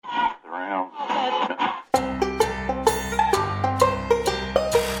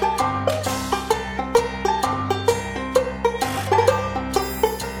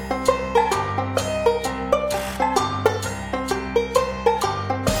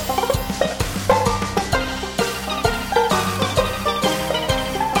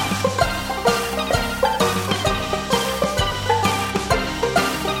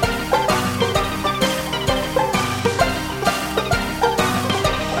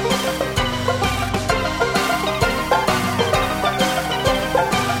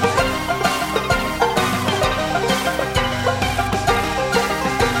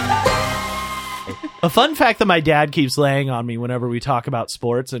A fun fact that my dad keeps laying on me whenever we talk about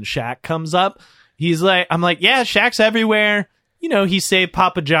sports and Shaq comes up. I'm like, yeah, Shaq's everywhere. You know, he saved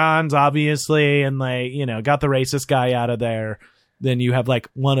Papa John's, obviously, and like, you know, got the racist guy out of there. Then you have like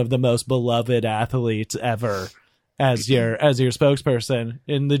one of the most beloved athletes ever as your spokesperson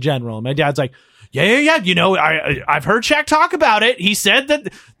in the general. My dad's like, yeah. You know, I've heard Shaq talk about it. He said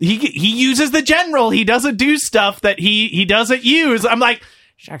that he uses the general. He doesn't do stuff that he doesn't use. I'm like,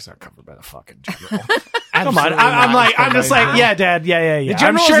 Shaq's not covered by the fucking general. Come on. I'm just like, yeah, Dad. Yeah.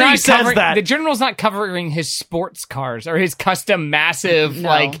 I'm sure he says that. The general's not covering his sports cars or his custom massive,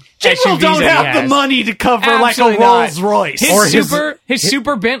 like, General SUVs don't that he have the has. money to cover Absolutely like a not. Rolls Royce. His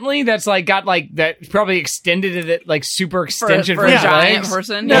super Bentley that's like got like that probably extended it like super extension for for a his giant legs.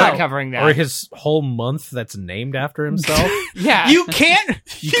 person. They're No. not covering that. Or his whole month that's named after himself. Yeah. You can't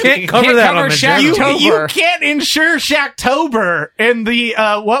cover that on the Shaq-tober. general. You can't insure Shaqtober and the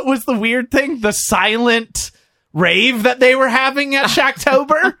what was the weird thing? The silent rave that they were having at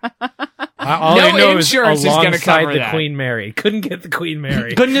Shaqtober? All No I know is insurance is gonna alongside cover the that. Queen Mary. Couldn't get the Queen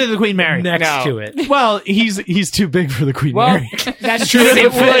Mary. Couldn't do the Queen Mary. next No. to it. Well, he's too big for the Queen Well, Mary. that's true.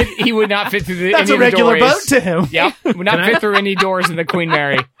 He would not fit through the That's any a regular of the doors. boat to him. Yep, would not Can fit I- through any doors in the Queen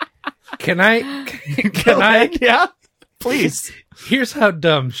Mary. Can I? Yeah, please. Here's how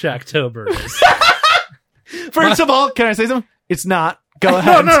dumb Shaqtober is. First of all, can I say something? It's not. Go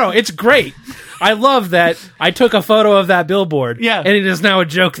ahead. No. It's great. I love that I took a photo of that billboard. Yeah. And it is now a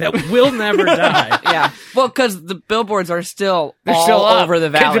joke that will never die. Yeah. Well, because the billboards are still They're all still up. over the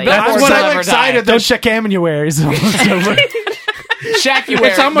 'Cause the valley. billboards I'm will so never excited die. that Shaqamuary is almost over. Shaquary.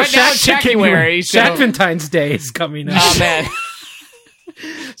 It's almost but now Shaq- Shaquary. So, Shaqventine's Day is coming up. oh man,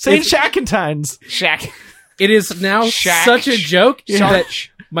 St. Shaqentines. Shaq. It is now Shaq. such a joke Yeah. that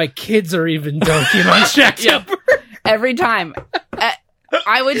my kids are even dunking on Shaqtober. Every time.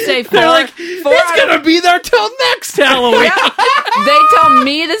 I would say They're like, it's going to be there till next Halloween. They tell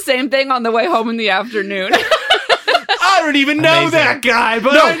me the same thing on the way home in the afternoon. I don't even know Amazing. that guy,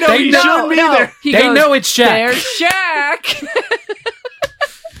 but No, I know they he know- shouldn't be there. He They goes, know it's Shaq. There's Shaq.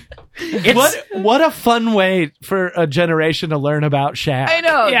 What a fun way for a generation to learn about Shaq. I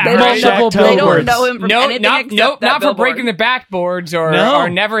know. Yeah, they, right. don't, they don't Shaqtober. know him from anything except that not for billboard. breaking the backboards or No.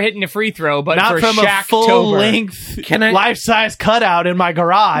 never hitting a free throw, but Not for from a Shaqtober. full-length, Can I- life-size cutout in my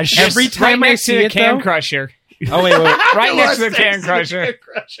garage. Every time right I next see to the it, Can though- Crusher. Oh, wait. Right next to the Can Crusher.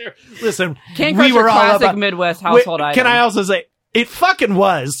 Listen, Can we Crusher, were all classic about... Midwest household item. Can I also say... It fucking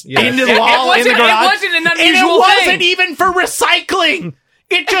was. Yes. Into the It wall in the wasn't- garage. it wasn't an and unusual it wasn't thing. even for recycling.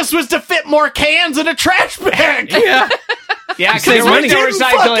 It just was to fit more cans in a trash bag. Yeah. Yeah, save because there was money. no Didn't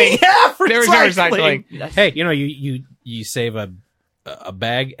fucking recycling. have There was no recycling. Hey, you save a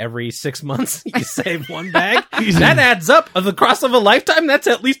bag every 6 months. You save one bag. That adds up. Of the cost of a lifetime, that's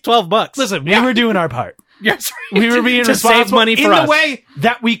at least $12. Listen, we were doing our part. Yes, We were being to responsible save money for in us. the way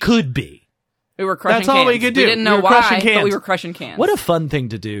that we could be. We were crushing That's all cans. we could do. We didn't We know were why, crushing but we cans. were crushing cans. What a fun thing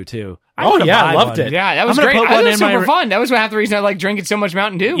to do, too. Oh, wanna yeah, buy I loved one. it. Yeah, that was I'm gonna great. put That one was in super my- fun. That was half the reason I like drinking so much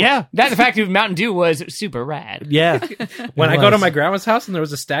Mountain Dew. Yeah. That the fact that Mountain Dew was super rad. Yeah. When It I go to was. my grandma's house and there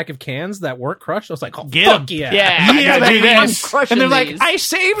was a stack of cans that weren't crushed, I was like, oh, Get fuck 'em. yeah. Yeah, I gotta do baby. this. crushing And they're like, these. I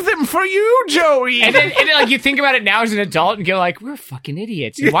saved them for you, Joey. And then, like, you think about it now as an adult and go like, we're fucking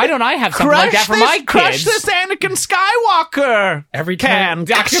idiots. Why don't I have something crush like that for this, my crush kids? this Anakin Skywalker. Every Can. time.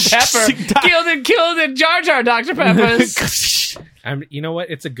 Dr. Pepper. killed it, Jar Jar Dr. Peppers. You know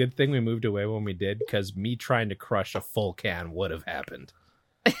what? It's a good thing we moved away when we did, because me trying to crush a full can would have happened.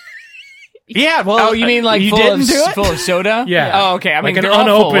 Yeah, well, Oh, you mean like you full didn't of, do it? full of soda? Yeah. Oh, okay. I mean, Like an they're all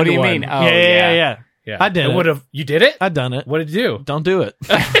full. unopened What do you one. mean? Oh, yeah. Yeah, I did it. would have. You did it? I've done it. What did you do? Don't do it.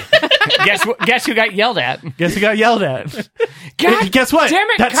 Guess who got yelled at? Guess who got yelled at? God Guess what? damn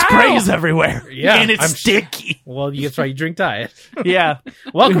it, that Kyle! sprays everywhere. Yeah, and it's I'm sticky. Well, that's right. You drink diet. Yeah.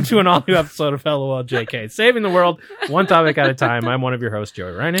 Welcome to an all-new episode of LOL JK, saving the world one topic at a time. I'm one of your hosts,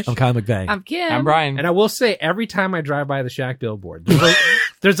 Joey Reinish. I'm Kyle McVeigh. I'm Kim. I'm Brian. And I will say, every time I drive by the Shaq billboard,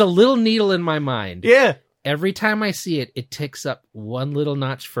 there's a little needle in my mind. Yeah. Every time I see it, it ticks up one little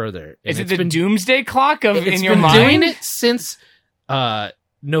notch further. And Is it it's the been, doomsday clock of it's in your been mind? doing it since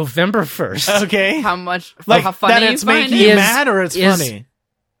November 1st. Okay. How much? Like how funny that you it's find making it? you Is- mad or it's is- funny?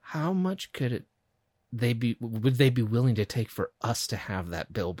 How much would they be willing to take for us to have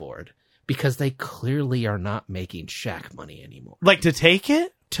that billboard? Because they clearly are not making Shaq money anymore. Like to take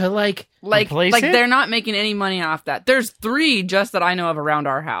it? To Like Replace it? they're not making any money off that. There's 3 just that I know of around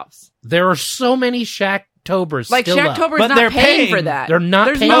our house. there are so many Shaq Shacktober's Like still up. Shacktober's But not they're paying paying. for that. They're not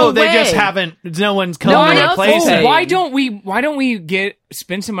There's paying. No Oh, they just way. haven't. No one's come No to one else replace is it. paying. Why don't we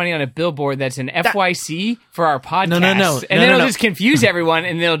spend some money on a billboard that's an FYC for our podcast? No. And No, then no, it'll no. just confuse everyone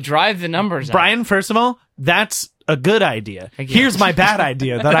and they'll drive the numbers up. Brian, first of all, that's a good idea. you. Here's my bad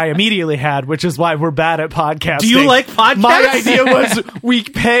idea that I immediately had, which is why we're bad at podcasting. Do you like podcasts? My idea was we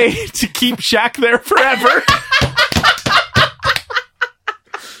pay to keep Shaq there forever.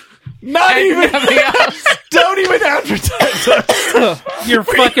 Not even. Nothing else. Don't even advertise us. You're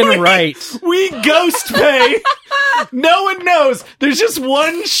fucking right. We ghost pay. No one knows. There's just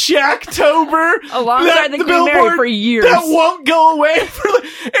one Shacktober Alongside the Queen Mary for years. that won't go away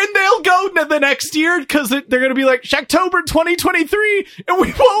and they'll go the next year because they're going to be like Shacktober 2023, and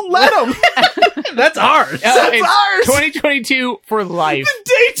we won't let them. That's ours. That's It's ours. 2022 for life.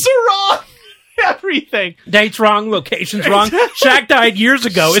 The dates are wrong. Everything. Date's wrong, location's wrong. Shaq died years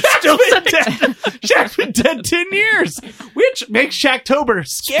ago. It's still Shaq's been dead 10 years, which makes Shacktober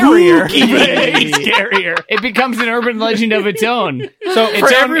scarier. Way scarier. It becomes an urban legend of its own. So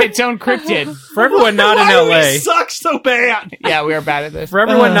Its own cryptid. for everyone not in Why do we LA, suck so bad? Yeah, we are bad at this. for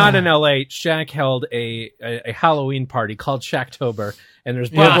everyone not in LA, Shaq held a Halloween party called Shacktober, and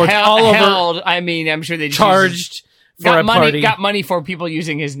there's billboards all over held. I mean, I'm sure they just charged for got a money. party. Got money for people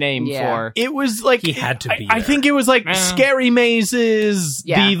using his name Yeah. for. It was like He had to be I there. think it was like scary mazes.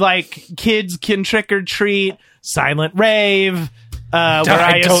 Yeah. The like kids can trick or treat, silent rave. Where I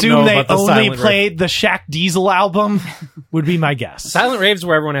don't know assume they about the only silent played the Shaq Diesel album would be my guess. Silent raves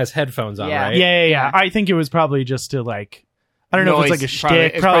where everyone has headphones on, Yeah. right? Yeah. I think it was probably just to like, I don't know if it's like a Noise.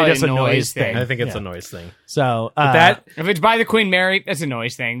 shtick, It's probably probably just a a noise noise thing. thing. I think it's Yeah. a noise thing. So That If it's by the Queen Mary, that's a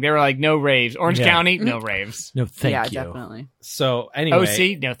noise thing. They were like, no raves. Orange Yeah. County, no raves. no, thank yeah, you. definitely. so anyway.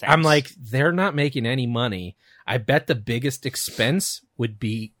 OC, no thanks. I'm like, they're not making any money. I bet the biggest expense would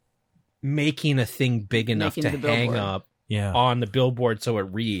be making a thing big enough Making to the hang billboard. up Yeah. on the billboard so it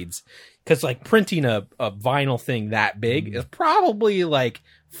reads. Because like printing a vinyl thing that big is probably like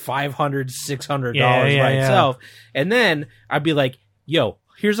 $500, $600 Yeah, by yeah. itself. And then I'd be like, yo,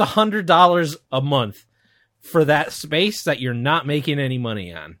 here's $100 a month for that space that you're not making any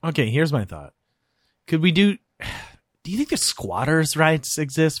money on. Okay, here's my thought. Could we do you think the squatters' rights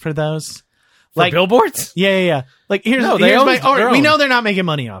exist for those? For billboards? Yeah. Like here's, No, they here's own my their we own. know they're not making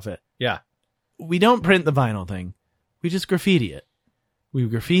money off it. Yeah. We don't print the vinyl thing. We just graffiti it. We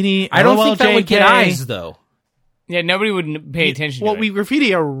graffiti. I don't think that would get LOLJK. eyes though. yeah, nobody would pay attention Well, to it. we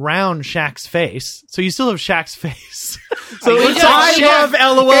graffiti around Shaq's face, so you still have Shaq's face. so We it's just- like I Shaq- love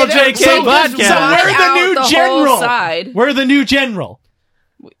LOLJK So- podcast. So we're the Out new the whole general. side. We're the new general.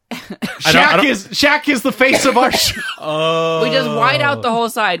 I Shaq don't- Shaq is the face of our show. Oh. We just white out the whole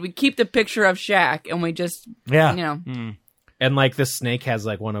side. We keep the picture of Shaq, and we just, Yeah. you know, And like the snake has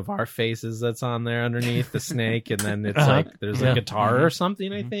like one of our faces that's on there underneath the snake, and then it's Uh-huh. like there's Yeah. a guitar or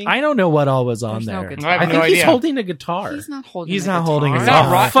something. I think. I don't know what all was on There's no there. guitar. I have I no think he's idea. holding a guitar. he's not holding. He's a not holding a guitar. It's not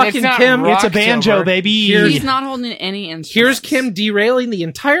guitar. rock. Fucking it's not Kim, It's a rock banjo, silver. baby. He's not holding any instruments. Here's Kim derailing the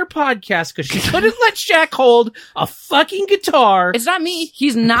entire podcast because she couldn't let Shaq hold a fucking guitar. It's not me.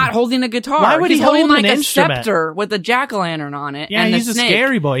 He's not holding a guitar. Why would he he's holding hold like an a instrument? scepter with a jack-o'-lantern on it. Yeah, and he's a a snake.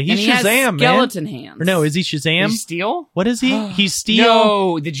 scary boy. He's And he has Shazam, man. skeleton hands. Or no, is he Shazam? Is he Steel? What is he? He's Steel.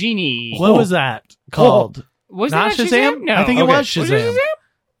 No, the genie. What was that called? Was Not that Shazam? No, I think it Okay. was Shazam.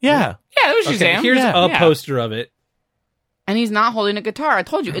 Yeah. Yeah, it was Okay, Shazam. here's Yeah. a Yeah. poster of it. And he's not holding a guitar. I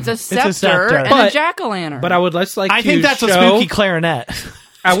told you, it's a scepter, scepter. and a But- jack-o'-lantern. But I would just like I to think that's a show, spooky clarinet.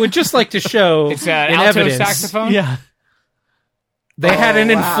 I would just like to show It's in an alto evidence. saxophone. yeah. They had an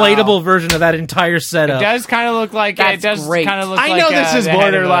wow. inflatable version of that entire It setup. does kind of look like That's it does great. kind of look I like know this is the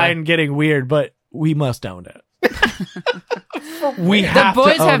head of a- borderline getting weird, but we must own it. We the have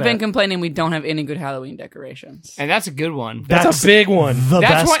boys to own have been it. complaining we don't have any good Halloween decorations. and that's a good one. That's a big one. The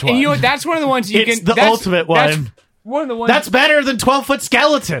That's best one. And you know one. what? That's one of the ones you It's can. the that's- ultimate that's one. one of the ones. That's better than 12-foot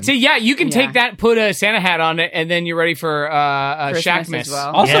skeleton. See, yeah, you can Yeah. take that, put a Santa hat on it, and then you're ready for a Christmas Shackmas. as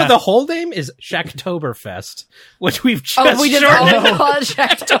well. Also, Yeah. the whole name is Shacktoberfest, which we've just Oh, we just shortened. all call it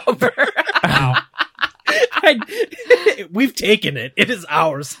Shacktober. We've taken it. It is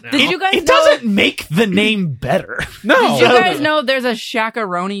ours now. Did you guys It know? doesn't make the name better. No. Did you guys know there's a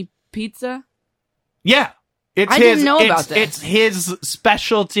Shaq-a-roni pizza? Yeah. It's I his, didn't know it's, about this. It's his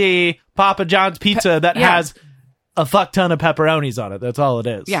specialty Papa John's pizza that yeah. has a fuck ton of pepperonis on it. That's all it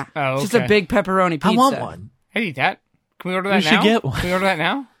is. Yeah, Oh, it's just a okay. big pepperoni pizza. I want one. I'd eat that. Can we order that We now? should get one. Can we order that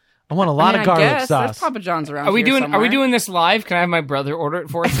now? I want a I lot mean, of garlic I guess sauce. There's Papa John's around. Are we here doing? Are we somewhere. doing this live? Can I have my brother order it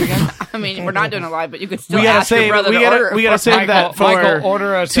for us again? I mean, we're not doing it live, but you could still we gotta ask your save. brother We to order gotta. it We gotta for- save that for Michael,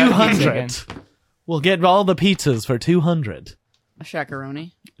 order a set of pizza 200. again. We'll get all the pizzas for 200. a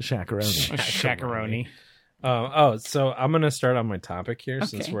Shaq-a-roni. Shakaroni. A Shackaroni. So I'm gonna start on my topic here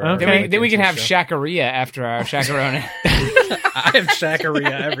since we're Okay. already Then we can into have the show. Shakaria after our Shakarona. I have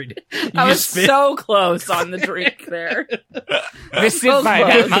Shakaria every day. I You was spit- so close on the drink there. This is So my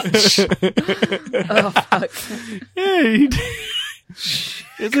close. much. Oh, fuck. Hey,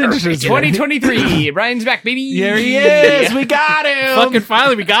 it's interesting. 2023. Brian's back, baby. Here he is. We got him. Fucking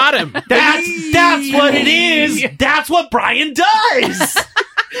finally, we got him. That's what it is. That's what Brian does.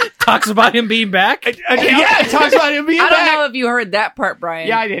 Talks about him being back. Yeah, it talks about him being I don't back. know if you heard that part, Brian.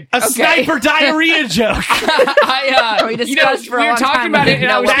 Yeah, I did. A sniper diarrhea joke. We discussed for a we were long talking time, about I it, didn't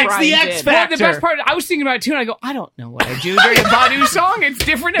and I know was what That's Brian the did. X Well, factor. the best part, I was thinking about it too, and I go, I don't know what I do during a Badu song. It's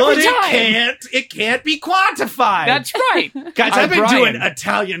different every time. It can't be quantified. That's right. Guys, I'm I've been Brian. doing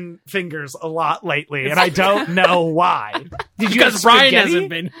Italian fingers a lot lately, and I don't know why. Did you have Because Brian spaghetti? hasn't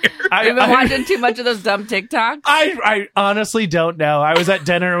been here. You've been watching too much of those dumb TikToks? I honestly don't know. I was at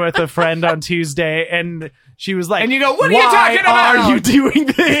dinner with a friend on Tuesday, and she was like, And you go, "What are you "Why talking about?" are you doing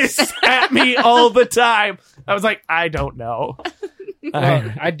this at me all the time?" I was like, "I don't know."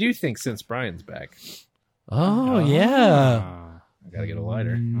 I do think since Brian's back, Oh yeah. I gotta get a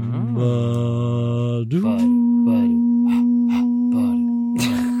lighter.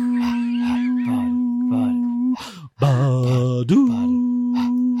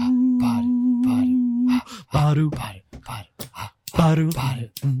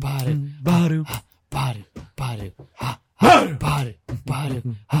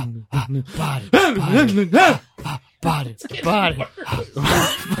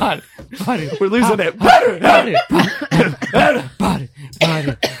 We're losing it.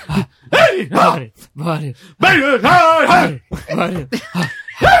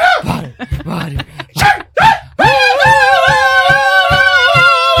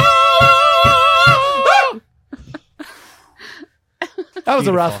 That was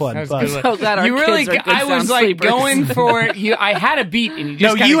a rough one. That was but- a good So glad our You really, kids are good I was sound like sleepers. going for you. I had a beat, and you just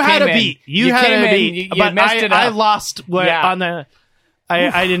No, kinda you had came a in. beat. You had came a in, beat. You but messed I, it up. I lost Yeah. on the.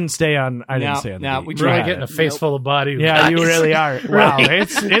 I didn't stay on. I didn't No, stay on. no, the we beat. tried. Really getting a face full of body. Yeah, you guys. really are. Wow,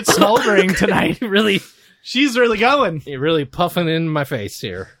 it's smoldering tonight. really, She's really going. you're really puffing in my face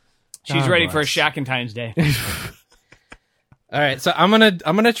here. She's God ready for a bless. Shackentine's Day. All right, so I'm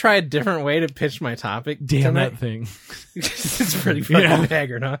gonna try a different way to pitch my topic. Damn tonight. that thing. It's pretty fucking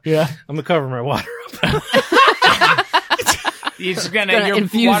haggard, huh? Yeah. I'm gonna cover my water up. You're just Gonna your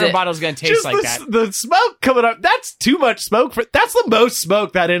infuse water it. bottle's gonna taste Just like that. the smoke coming up. That's too much smoke. That's the most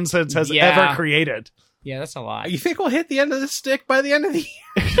smoke that incense has Yeah. ever created. Yeah, that's a lot. You think we'll hit the end of the stick by the end of the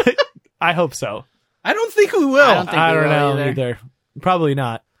year? I hope so. I don't think we will. I don't think I we don't will know either. Probably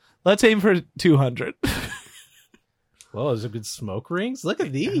not. Let's aim for 200. Well, those are good smoke rings. Look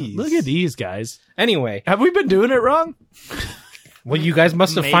at these. Look at these guys. Anyway, Have we been doing it wrong? well, you guys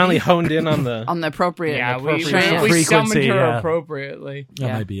must have Maybe. finally honed in on the. On the appropriate. yeah, we Frequency, summoned her yeah. appropriately. That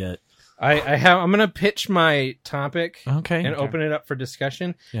Yeah. might be it. I'm gonna pitch my topic Okay. and open it up for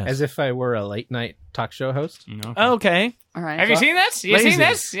discussion Yes. as if I were a late night talk show host. Okay. All right. Have you seen this? You Lazy. seen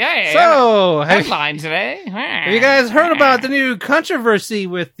this? Yeah. So, have headline today. you guys heard about the new controversy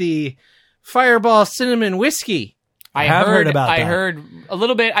with the Fireball Cinnamon Whiskey? I have heard about I that. heard a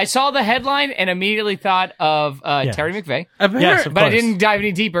little bit. I saw the headline and immediately thought of Yes. Terry McVeigh, Yes, of but I course. didn't dive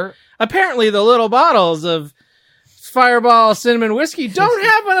any deeper. Apparently, the little bottles of Fireball Cinnamon Whiskey don't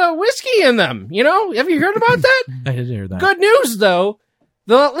have a whiskey in them. You know, have you heard about that? I did hear that. Good news, though.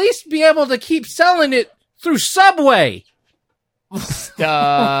 They'll at least be able to keep selling it through Subway.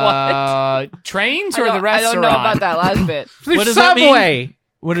 Trains or I the don't restaurant? know about that last bit. Through What does that mean? Subway.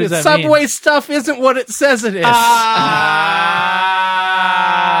 What does Because that mean? Subway stuff isn't what it says it is.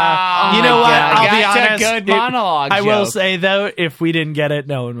 You know Oh my what? God, I'll be that's a honest. good monologue I will joke. say though, if we didn't get it,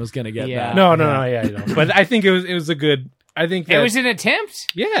 no one was going to get Yeah. that. No, yeah, I know. But I think it was a good. I think It that, was an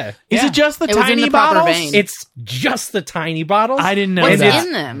attempt. yeah. Is Yeah. it just the It was in tiny the proper bottles? vein. It's just the tiny bottles. I didn't know What's that.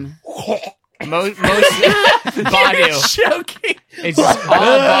 in them? Most Badu. Joking. It's all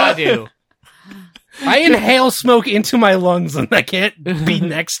Badu. I inhale smoke into my lungs, and I can't be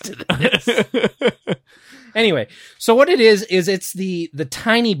next to this. Anyway, so what it is it's the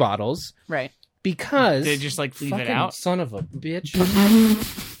tiny bottles Right. because They just like leave it fucking out. son of a bitch.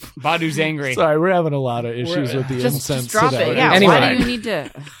 Badu's angry. Sorry, we're having a lot of issues with the Just incense drop today. it. Yeah. Anyway. Why do you need to?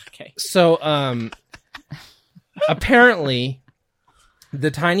 Okay. So apparently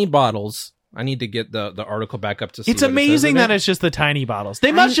the tiny bottles. I need to get the article back up to see It's what it says amazing in that it. it's just the tiny bottles.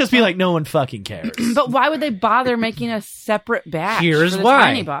 They must just be like, no one fucking cares. But why would they bother making a separate batch? Here's for the why.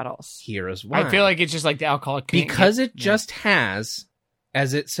 Tiny bottles. Here is why. I feel like it's just like the alcoholic. because it just has,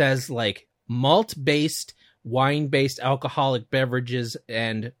 as it says, like malt-based, wine-based alcoholic beverages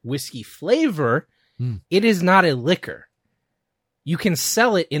and whiskey flavor. It is not a liquor. You can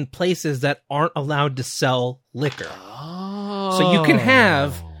sell it in places that aren't allowed to sell liquor. So you can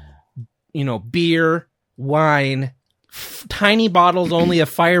have, beer, wine, tiny bottles only of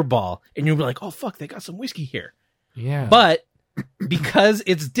Fireball, and you'll be like, oh, fuck, they got some whiskey here. Yeah. But because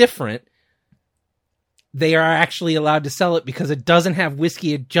it's different, they are actually allowed to sell it because it doesn't have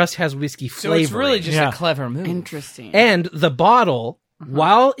whiskey. It just has whiskey So flavor. it's really just Yeah. a clever move. Interesting. And the bottle,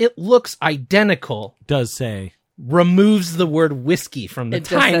 while it looks identical, does say removes the word whiskey from the it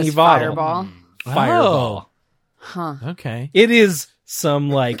just tiny says bottle. Fireball. Fireball. Huh. okay. It is some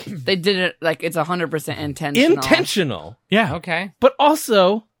like They did it like it's 100% intentional. intentional, Yeah. Okay. but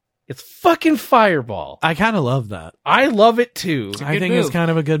also it's fucking Fireball. I kind of love that. I love it too. I good think it's move.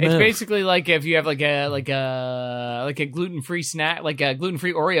 kind of a good It's move. basically like if you have like a gluten-free snack, like a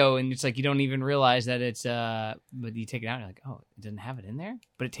gluten-free Oreo, and it's like you don't even realize that it's but you take it out and you're like, oh, it doesn't have it in there,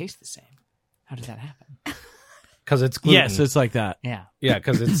 but it tastes the same. How does that happen? Because it's gluten. Yes, it's like that. Yeah, yeah,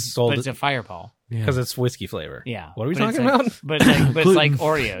 because it's sold but it's a Fireball. because it's whiskey flavor. Yeah. What are we But it's talking like- about? But it's like Gluten.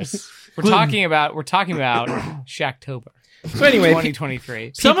 Oreos. We're Gluten. talking about Shacktober. So anyway,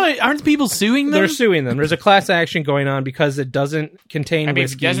 2023. Aren't people suing them? they're suing them. There's a class action going on because it doesn't contain I mean,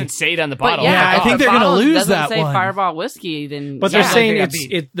 if whiskey. it doesn't say it on the But bottle. yeah, I if think the they're gonna bottle lose doesn't that say one. Fireball whiskey, then But they're Yeah, saying I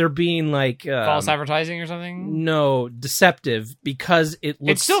think they're being like false advertising or something. no, deceptive because it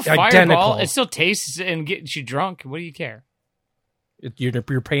looks It's still identical. Fireball. It still tastes and gets you drunk. What do you care? You're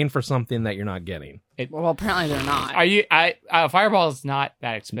paying for something that you're not getting. well, apparently they're not. Are you? Fireball is not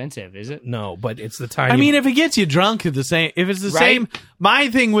that expensive, is it? No, but it's the tiny. I mean, if it gets you drunk, if it's the Right? same, my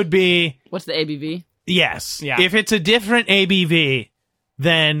thing would be What's the ABV? yes. Yeah. If it's a different ABV,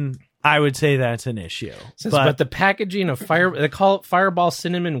 then I would say that's an issue. but the packaging of they call it Fireball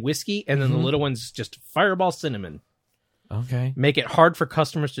Cinnamon Whiskey, and then Mm-hmm. the little one's just Fireball Cinnamon. okay. Make it hard for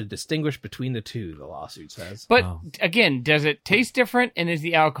customers to distinguish between the two, the lawsuit says. But Oh. again, does it taste different, and is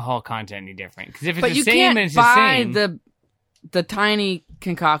the alcohol content any different? Because if it's But the you same, can't and it's the buy same. the tiny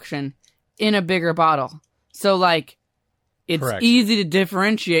concoction in a bigger bottle. So like it's Correct. easy to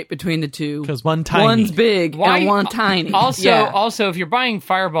differentiate between the two. Because one tiny. One's big Why- and one tiny. Also, Yeah. also, if you're buying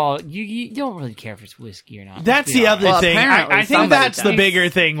Fireball, you don't really care if it's whiskey or not. That's Let's be the honest. other Well, thing. apparently I think somebody that's the does. bigger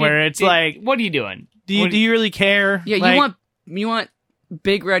thing where it's like, what are you doing? do you really care? Yeah, Like, you want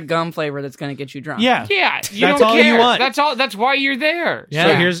big red gum flavor that's going to get you drunk. Yeah. Yeah, you That's don't all you care. want. That's all. That's why you're there. Yeah.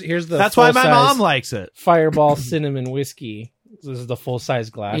 So here's the That's why my full-size mom likes it. Fireball Cinnamon Whiskey. This is the full size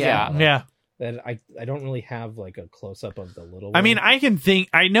glass. Yeah. Yeah. That I don't really have like a close up of the little one. I mean, I know But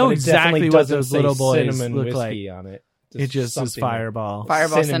it definitely exactly what doesn't those say little boys cinnamon look whiskey like. on it. It just is something like- Fireball.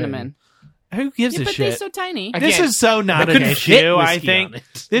 Fireball Cinnamon. cinnamon. Who gives Yeah, a but they're shit? so tiny. Again, This is so not They an couldn't fit issue. I whiskey think on it.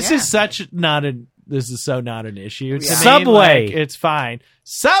 this Yeah. is such not a. This is so not an issue. to me. Subway. Like, it's fine.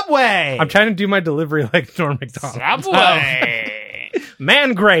 Subway. I'm trying to do my delivery like Norm Macdonald. Subway.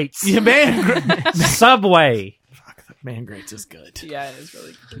 Man grates. Yeah, man. Subway. Man, Greats is good. Yeah, it is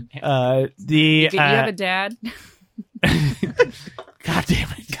really good. The You have a dad? God damn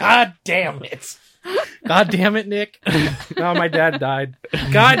it. God damn it. God damn it, Nick. No, my dad died.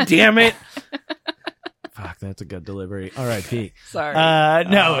 God damn it. Fuck, that's a good delivery. R.I.P. Sorry.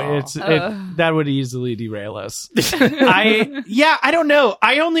 No, it's that would easily derail us. I don't know.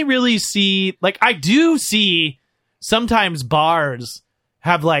 I only really see I do see sometimes bars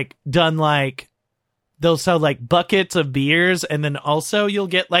have done they'll sell buckets of beers, and then also you'll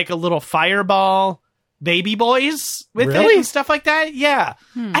get a little Fireball baby boys with Really? it and stuff like that. Yeah.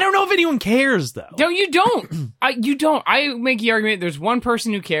 I don't know if anyone cares though. No, you don't. You don't. I make the argument. There's one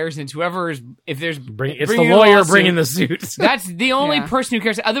person who cares, and it's whoever is. If there's It's the bringing a lawyer lawsuit, bringing the suit. That's the only Yeah. person who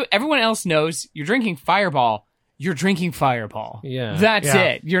cares. Everyone else knows you're drinking Fireball. You're drinking Fireball. Yeah. That's Yeah.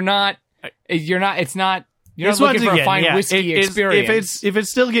 it. You're not. It's not. You're It's not looking once for a again, fine yeah, whiskey it's- experience. If it's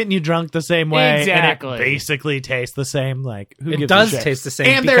still getting you drunk the same way, Exactly. and it basically tastes the same, who It gives does a shit? taste the same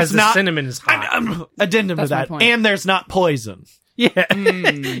And because there's the not cinnamon is hot. Addendum That's to my that, point. and there's not poison. Yeah.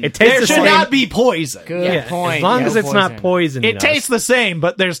 It tastes There the should same. not be poison. Good Yeah, point. As long No as it's not poison. poison. It tastes the same,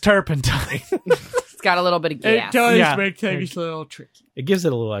 but there's turpentine. It's got a little bit of gas. Yeah. make things a little tricky. It gives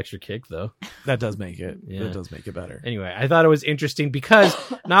it a little extra kick, though. That does make it. Yeah. That does make it better. Anyway, I thought it was interesting because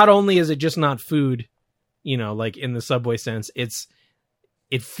not only is it just not food, in the Subway sense,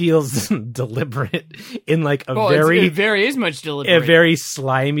 it feels deliberate in a It very is much deliberate. a very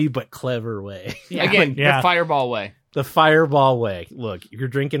slimy but clever way. Again, Yeah. the Fireball way. The Fireball way. Look, if you're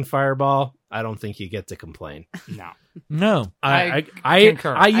drinking Fireball, I don't think you get to complain. No. No. I I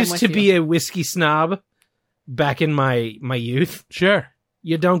concur. used with to you. be a whiskey snob back in my youth. Sure.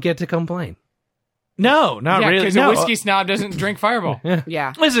 You don't get to complain. No, not really. because No. a whiskey snob doesn't drink Fireball.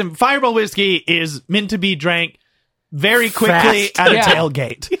 Yeah. Listen, Fireball whiskey is meant to be drank very quickly Fast. at a Yeah.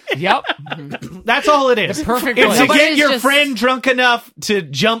 tailgate. Yep. That's all it is. The perfect It's way. to Nobody get is your just- friend drunk enough to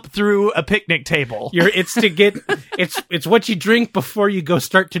jump through a picnic table. It's to get it's what you drink before you go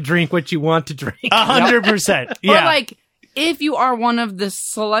start to drink what you want to drink. 100%. Or Yeah. like, if you are one of the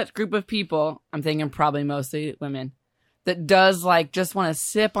select group of people, I'm thinking probably mostly women, that does like just want to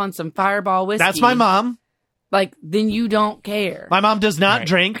sip on some Fireball whiskey. That's my mom. Like, then you don't care. My mom does not Right.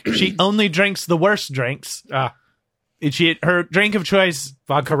 drink. She only drinks the worst drinks. Ah, Her drink of choice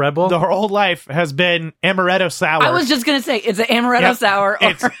vodka Red Bull. her whole life has been amaretto sour. I was just gonna say it's an amaretto Yep. sour. Or,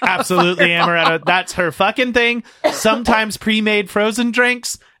 It's absolutely amaretto. That's her fucking thing. Sometimes pre-made frozen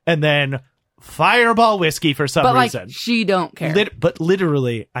drinks, and then Fireball whiskey for some but like reason. she don't care. But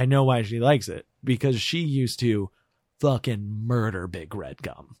literally, I know why she likes it, because she used to fucking murder Big Red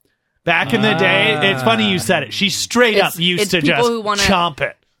gum. Back in the day, it's funny you said it. She straight It's- up used it's to people just who wanna- chomp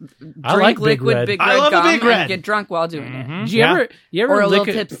it. I Drink like Big liquid Red. Big I Red love a gum Big Red. and get drunk while doing it. Do you Yeah. ever Or a lick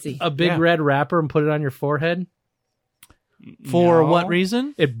little tipsy. a Big Yeah. Red wrapper and put it on your forehead? For No. what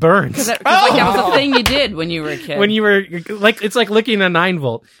reason? It burns. Because like, that was the thing you did when you were a kid. When you were like, it's like licking a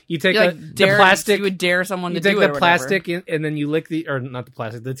 9-volt. You take you, like, the dare, plastic. you would dare someone You to take do it the or plastic and then you lick or not the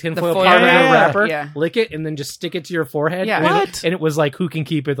plastic, the tinfoil foil. part of Yeah. the wrapper, Yeah. lick it, and then just stick it to your forehead. Yeah. And it- What? and it was like, who can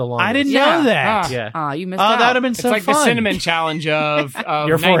keep it the longest? I didn't Yeah. know that. Ah. Yeah. Ah, you missed Oh, out. that would have been It's so like fun. the cinnamon challenge of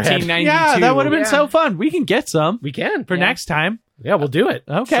Your forehead. 1992. Yeah, that would have been Yeah. so fun. We can get some We can. for Yeah. next time. Yeah, we'll do it.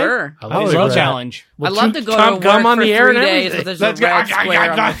 Okay. Sure. I Oh, love it's Big Slow Red. challenge. We'll I'd love to go chomp to gum work on for the air 3 and days everything. with just Let's a go. red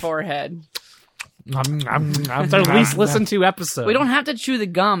square on my forehead. So at least listen to episodes. We don't have to chew the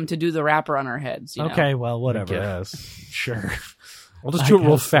gum to do the wrapper on our heads. You know? Okay, well, whatever. Yes. Sure. We'll just do it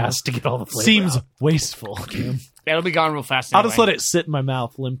real guess so. fast to get all the flavor Seems out. wasteful. That'll be gone real fast. I'll just let anyway. it sit in my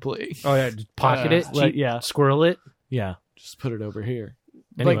mouth limply. Oh yeah, just pocket it. Like, yeah. Squirrel it. Yeah, just put it over here.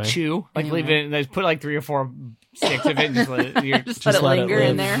 Anyway. Like chew, like Anyway. leave it. Like put like 3 or 4 sticks of it. And just let it. Just let it let it linger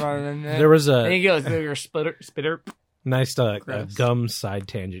in live. there. There was There a you go. Your spitter. nice Gross. gum side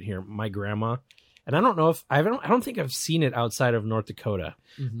tangent here. My grandma, and I don't know if I don't think I've seen it outside of North Dakota,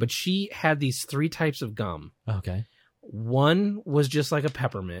 but she had these 3 types of gum. Okay. One was just like a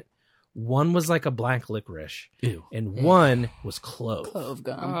peppermint, one was like a black licorice, Ew. and one was clove. Clove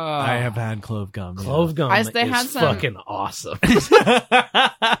gum. I have had clove gum. yeah. Clove gum They is had some- fucking awesome.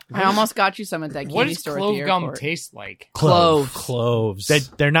 I almost got you some at that candy What does store at clove the gum airport. taste like? Cloves. Cloves.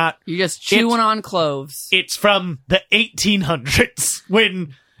 They're not. You're just chewing on cloves. It's from the 1800s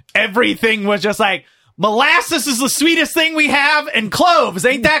when everything was just like, molasses is the sweetest thing we have, and cloves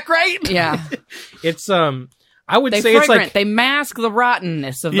ain't that great? Yeah. It's I would They say fragrant. it's like They mask the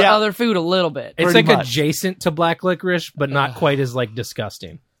rottenness of the Yeah. other food a little bit. it's pretty like much. adjacent to black licorice, but not quite as like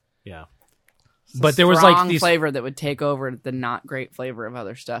disgusting. Yeah. But there was like Strong these. flavor that would take over the not great flavor of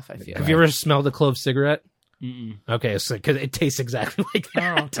other stuff, I feel. Have you ever smelled a clove cigarette? Mm-mm. Okay, so because it tastes exactly like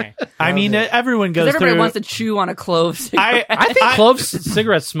that. Oh, okay. I mean, everyone goes Because everybody through. wants to chew on a clove cigarette. I think clove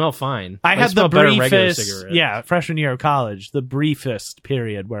cigarettes smell fine. I They had the smell better than regular briefest, cigarette. yeah, freshman year of college, the briefest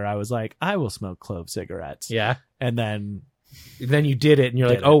period where I was like, I will smoke clove cigarettes. Yeah. And then, Then you did it, and you're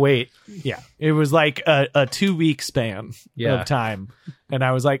like, Did it. oh wait, yeah, it was like a 2-week span Yeah. of time. And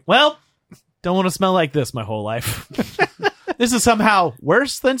I was like, well, don't want to smell like this my whole life. This is somehow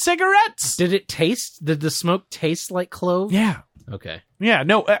worse than cigarettes. did it taste? Did the smoke taste like clove? Yeah. Okay. Yeah.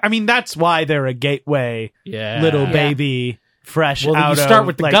 No, I mean, that's why they're a gateway Yeah. little Yeah. baby fresh Well, then out you start of,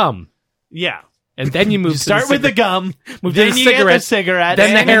 with the like- gum, Yeah. and then you move. You to start with the cigarette. gum, Move to then the you get the cigarettes, cigarette,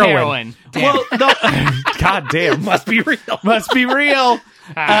 then the And heroin. Well, no, God damn, Must be real. must be real.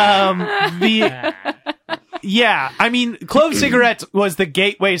 Yeah, I mean, clove cigarettes was the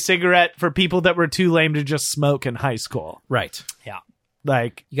gateway cigarette for people that were too lame to just smoke in high school. Right.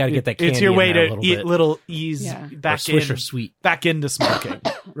 Like, You gotta get that It's candy your in way there a to little eat bit. little ease Yeah. Or back Swisher Sweet. back into smoking,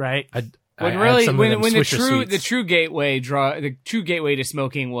 right? I When had really, some of when them the Swisher true Sweets. the true gateway to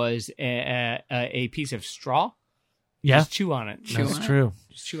smoking was a piece of straw. Yeah, Just chew on it. that's true.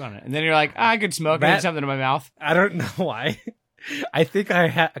 Just chew on it, and then you're like, I could smoke. I That- need something in my mouth. I don't know why. I think I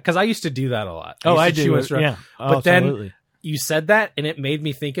had because I used to do that a lot. Oh, used I to do. chew on straw. Yeah, But then absolutely. you said that, and it made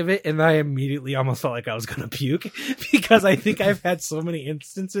me think of it, and I immediately almost felt like I was going to puke because I think I've had so many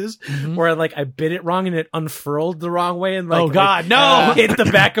instances where like I bit it wrong and it unfurled the wrong way, and like, Oh, God, no! hit the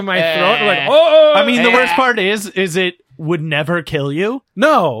back of my throat. And like, oh, I mean, the worst part is it would never kill you.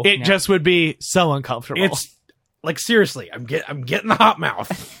 no, It just would be so uncomfortable. it's like seriously, I'm getting the hot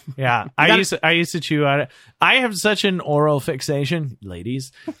mouth. Yeah, I used to chew on it. I have such an oral fixation,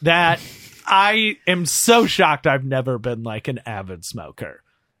 ladies, that I am so shocked I've never been like an avid smoker.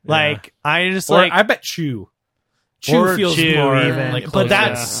 Like I just Or like I bet Chew. Chew or feels chew more even, like but closer.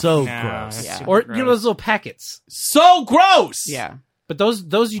 that's so No, gross. that's Yeah. super Or gross. you know those little packets. So gross. Yeah. But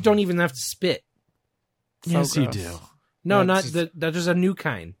those you don't even have to spit. Yes, So you gross. do. No, That's not that. There's a new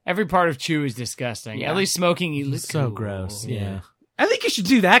kind. Every part of chew is disgusting. Yeah. At least smoking, you look So cool. gross. Yeah. I think you should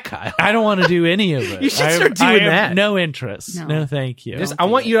do that, Kyle. I don't want to do any of it. You should I start doing have that. No interest. No. No, thank you. I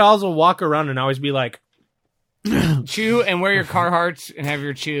want you to also walk around and always be like, Chew and wear your Carhartts and have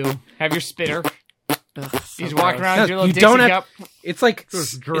your chew. Have your spitter. Ugh, You so just walk gross. around No, with your little you Dixie don't have- cup. it's like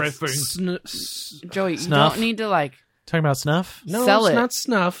dripping. Joey, you Snuff? don't need to like. Talking about snuff. No, Sell it's it. not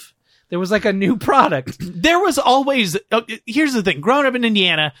snuff. There was like a new product. There was always. Here's the thing. Growing up in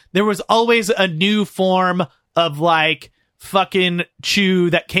Indiana, there was always a new form of like fucking chew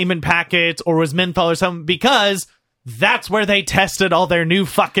that came in packets or was menthol or something because that's where they tested all their new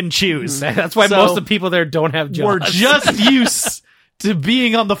fucking chews. That's why So, most of the people there don't have jobs. We're just used to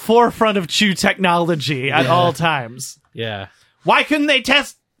being on the forefront of chew technology at Yeah. all times. yeah. Why couldn't they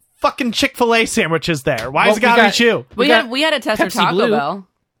test fucking Chick-fil-A sandwiches there? Why Well, is it gotta we be got- chew? We got had a test for Pepsi Taco Blue. Bell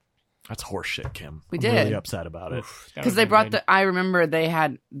That's horseshit, Kim. We I'm did. really upset about it. because they brought the. I remember they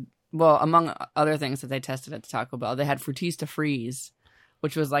had, well, among other things that they tested at the Taco Bell, they had Frutista Freeze,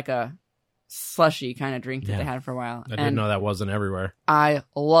 which was like a slushy kind of drink that Yeah. they had for a while. I didn't and know that wasn't everywhere. I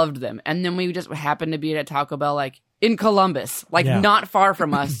loved them. And then we just happened to be at Taco Bell, like in Columbus, like Yeah. not far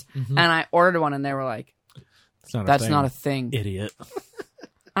from us. Mhm. And I ordered one, and they were like, It's not "That's thing. not a thing." Idiot.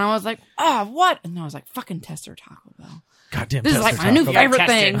 And I was like, "Oh, what?" And I was like, "Fucking tester Taco Bell. Goddamn. This is like tester my new Taco Bell. favorite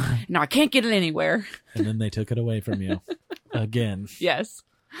Test thing. it. No, I can't get it anywhere." And then they took it away from you again. Yes,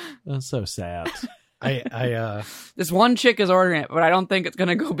 That's so sad. I this one chick is ordering it, but I don't think it's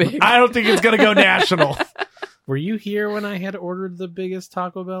gonna go big. I don't think it's gonna go national. were you here when I had ordered the biggest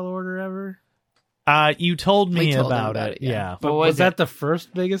Taco Bell order ever? You told me We told them about about it. it, yeah. Yeah. But What was was that the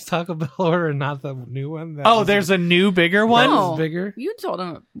first biggest Taco Bell order and not the new one? That Oh, was- there's a new bigger one. No. was bigger. You told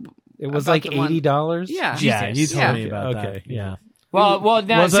him, It was About like the one- $80. yeah. Yeah, you Jesus. told Yeah. me about Okay. that. Yeah. Well,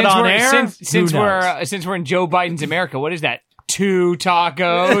 now, Was it since on we're, air? Since Who knows? since we're in Joe Biden's America, what is that? 2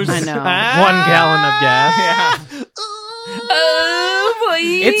 tacos. I know. 1 gallon of gas. Yeah. "Oh boy,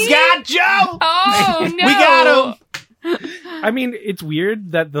 It's got Joe. oh no, We got him. I mean, it's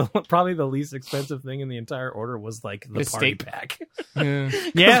weird that the probably the least expensive thing in the entire order was like the The party steak. pack.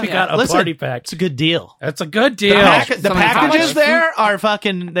 Yeah, we got a Listen, party pack. It's a good deal. That's a good The, deal. the Somebody- how packages much there are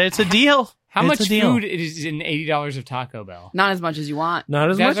fucking. It's a deal. How It's much a deal. food is in $80 of Taco Bell? Not as much as you want." Not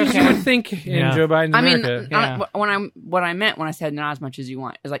as That's much as okay. you would think in Yeah. Joe Biden's I mean, America. Yeah. what I meant when I said not as much as you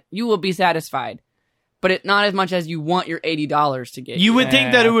want is like you will be satisfied, but it not as much as you want your $80 to get. You would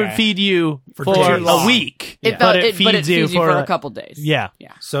think that it would okay. feed you For for too a long. week, It Yeah. felt, but it feeds you for a couple days. Yeah,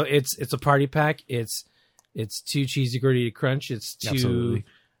 So it's a party pack. It's 2 cheesy gordita crunch. It's 2 Absolutely.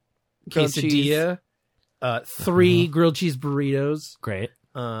 Grilled cheese. quesadilla, 3 grilled cheese burritos, great.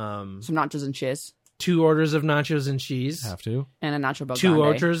 Some nachos and cheese 2 orders of nachos and cheese, Have to. and a nacho bel 2 grande.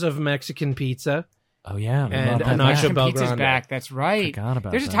 orders of Mexican pizza. Oh yeah, And love a that. nacho Mexican Bel pizza's Grande. back. That's right. Forgot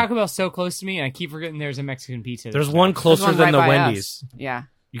about There's a that. Taco Bell so close to me, and I keep forgetting there's a Mexican pizza. There's that's one back. closer one than right the by Wendy's. us. Yeah,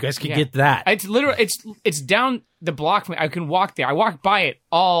 You guys can Yeah. get that. It's literally it's down the block from me. I can walk there. I walk by it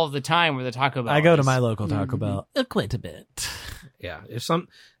all the time where the Taco Bell. I go to is. my local Taco Bell quite a bit. Yeah, there's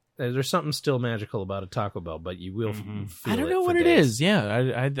something still magical about a Taco Bell, but you will Mhm. feel I don't it know for what it days. is.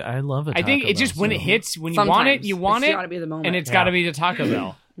 Yeah, I love it. I think it's just when it hits, when you want it, you want it's it, gotta be the moment. and it's Yeah. got to be the Taco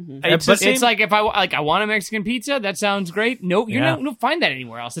Bell. It's, But the It's same- like if I want a Mexican pizza, that sounds great. No, you Yeah. don't find that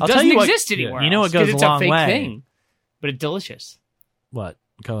anywhere else. It I'll tell doesn't you what- exist anywhere. you know else, what goes 'cause it's a long fake way? thing, but it's delicious. what?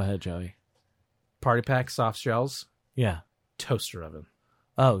 Go ahead, Joey. Party pack, soft shells, Yeah. toaster oven.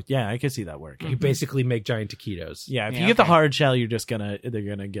 Oh yeah, I can see that working. You basically make giant taquitos. Yeah, if Yeah, you get the okay. hard shell, they're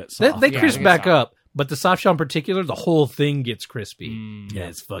gonna get They, soft. they Yeah, crisp I back guess so. up, but the soft shell in particular, the whole thing gets crispy. Mm. Yeah,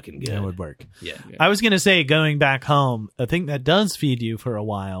 it's fucking good. That would work. Yeah. I was gonna say, going back home, a thing that does feed you for a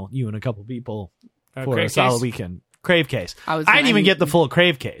while, you and a couple people for Crave a solid case? weekend. Crave case. I was I didn't gonna- even get the full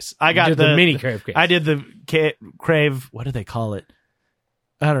Crave case. I got did the mini Crave case. I did the Crave. What do they call it?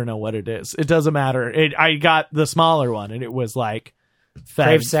 I don't know what it is. It doesn't matter. I got the smaller one, and it was like fed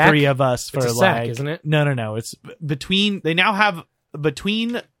Crave sack? 3 of us for It's a like sack, isn't it? No. It's between. They now have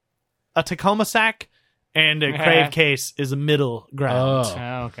between a Tacoma sack and a Crave case is a middle ground. Oh.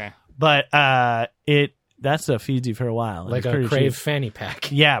 Oh, okay. But it that stuff feeds you for a while. Like It's a pretty Crave cheap. fanny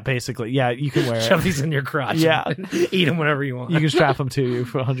pack. Yeah, basically. Yeah, you can wear it. Shove these in your crotch. Yeah. and eat them whenever you want. You can strap them to you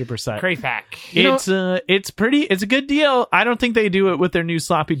for 100%. Crave pack. It's a good deal. I don't think they do it with their new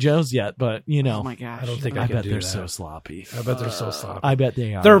sloppy joes yet, but Oh my gosh. I don't think I I can bet do they're that. so sloppy. I bet they're so sloppy. I bet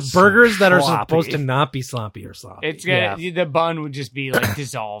they are. They're so burgers that are sloppy. supposed to not be sloppy or sloppy. It's gonna, the bun would just be like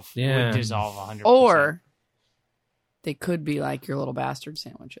dissolve. Yeah. Would dissolve 100%. Or they could be like your little bastard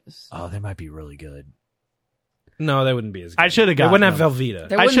sandwiches. Oh, they might be really good. No, they wouldn't be as good. I should have They gotten wouldn't have them. Velveeta.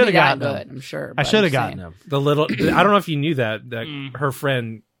 They I wouldn't shoulda be that gotten them. good, I'm sure. I but should I'm have just gotten saying. them. The little, I don't know if you knew that her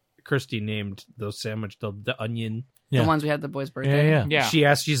friend Christy named those sandwich the onion. Yeah. The ones we had at the boy's birthday. Yeah.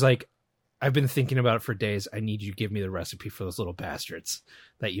 Yeah. She's like, I've been thinking about it for days. I need you to give me the recipe for those little bastards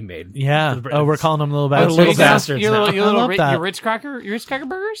that you made. Yeah. Oh, we're calling them little bastards. Little bastards Your now. little, your I little love that. your Ritz cracker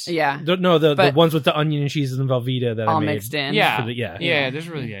burgers. Yeah. The But- ones with the onion and cheese and Velveeta that I All made. mixed in. Yeah. For the- yeah. Yeah, that's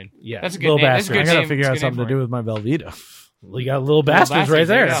really good. Yeah. That's a good Little name. That's a bastards. good I gotta name. figure It's a out good something to name do for with my Velveeta. Well, you got little bastards bastards, right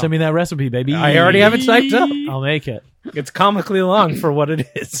there you there. go. Send me that recipe, baby. I already have it typed up. I'll make it. It's comically long for what it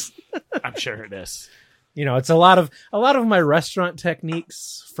is. I'm sure it is. You know, it's a lot of my restaurant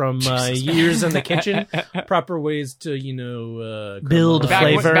techniques from years in the kitchen, proper ways to Build caramelize-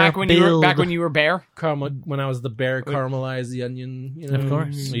 flavor. Back when you were Bear. when I was the bear, caramelize the onion. You know, Of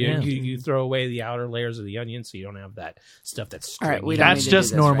course, So yeah. you throw away the outer layers of the onion, so you don't have that stuff that's. All right, we stringy. don't That's need to just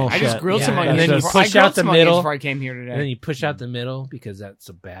do this normal right I just shit. grilled some Yeah, onions. and then you before- I push grilled out the some onions middle. before I came here today. And then you push out the middle because that's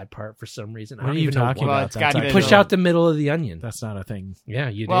a bad part for some reason. I What don't are you even know talking why. Well, about? it's got That's the- Push out the middle of the onion. That's not a thing. Yeah,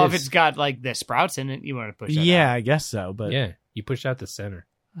 you well, did. if it's got like the sprouts in it, you want to push that Yeah, out. I guess so. But yeah, you push out the center.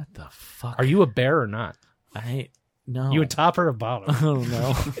 what the fuck? Are you a bear or not? No. You a top or a bottom? I don't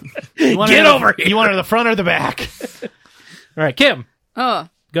know. Get over here. You want her the front or the back? All right, Kim, Oh,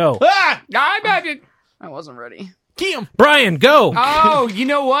 go. Ah! I wasn't ready. Kim. Brian, go. Oh, you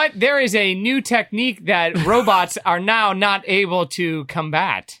know what? There is a new technique that robots are now not able to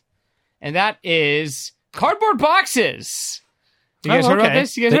combat, and that is cardboard boxes. You guys heard about okay.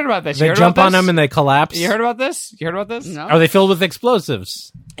 this? You guys heard about this? You They heard jump about on this? them and they collapse. You heard about this? You heard about this? No. Are they filled with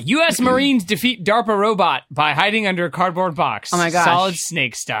explosives? U.S. Marines defeat DARPA robot by hiding under a cardboard box. Oh my gosh. Solid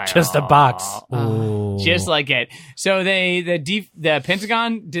Snake style. Just a box. Just like it. So the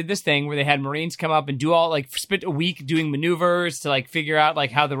Pentagon did this thing where they had Marines come up and do all spent a week doing maneuvers to figure out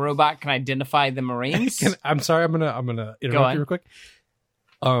how the robot can identify the Marines. I'm sorry. I'm gonna Go interrupt on. you real quick.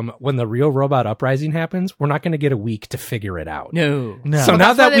 When the real robot uprising happens, we're not going to get a week to figure it out. No. No. So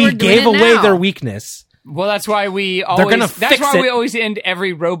now That's why that they we were doing gave it away now. their weakness, Well, that's why we gonna always. That's fix why it. we always end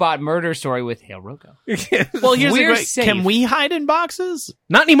every robot murder story with "Hail Rocco." Well, here's the We're great. safe. Can we hide in boxes?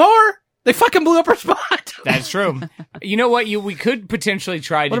 not anymore. They fucking blew up our spot. That's true. You know what? We could potentially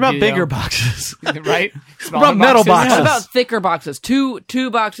try to. What about do, bigger though, boxes? right? about metal boxes? What about thicker boxes? Two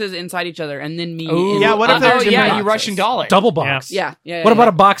boxes inside each other, and then me. Ooh, in Yeah, what if they're different yeah, you boxes? Russian doll it. Double box. Yeah. What about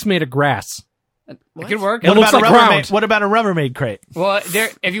a box made of grass? It could work. It looks like ground. What about a Rubbermaid crate? Well,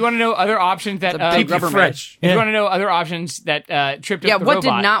 if you want to know other options that It's a big keep you Rubbermaid. fresh, if Yeah. you want to know other options that tripped Yeah, up the what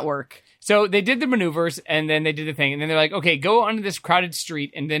robot. did not work? So they did the maneuvers, and then they did the thing, and then they're like, okay, go onto this crowded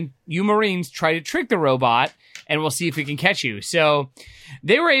street, and then you Marines try to trick the robot, and we'll see if we can catch you. So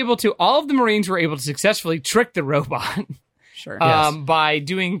they were able to, all of the Marines were able to successfully trick the robot Sure. by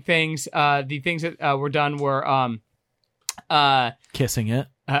doing things. The things that were done were, Kissing it.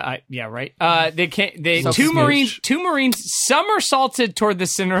 yeah, right. They So two smooch. Marines somersaulted toward the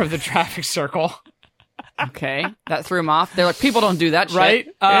center of the traffic circle. Okay, that threw him off. They're like, people don't do that shit. Right?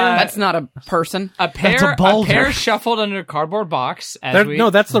 That's not a person. A That's a pair boulder. shuffled under a cardboard box. As we, No,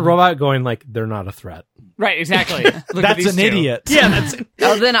 that's the robot going like they're not a threat. right, exactly. Look at That's these an two. idiot. Yeah, that's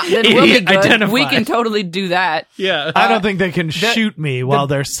Oh, then we'll be Idiot good. identified. We can totally do that. yeah. I don't think they can shoot me while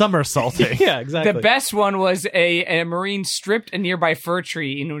they're somersaulting. yeah, exactly. The best one was a Marine stripped a nearby fir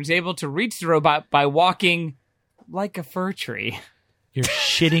tree and was able to reach the robot by walking like a fir tree. You're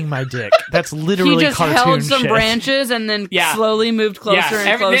shitting my dick. That's literally He just cartoon held some shit. branches and then Yeah. slowly moved closer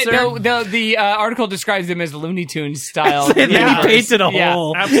and closer. The article describes them as Looney Tunes style. and then Yeah. he painted a Yeah.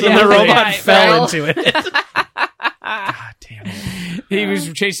 hole, Absolutely. and the robot Yeah, fell well- into it. God damn it. He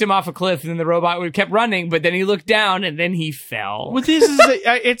was chased him off a cliff, and then the robot kept running, but then he looked down, and then he fell. Well, this is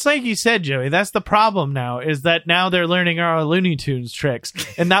it's like you said, Joey. That's the problem now. Is that now they're learning our Looney Tunes tricks,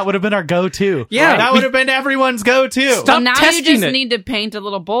 and that would have been our go-to. Yeah, that we- would have been everyone's go-to. Stop So now you testing just it. need to paint a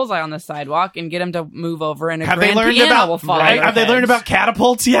little bullseye on the sidewalk and get him to move over, and a Have they grand learned piano about? will fall. on Have their they learned heads. about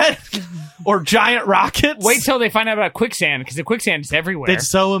catapults yet, or giant rockets? Wait till they find out about quicksand, because the quicksand is everywhere. It's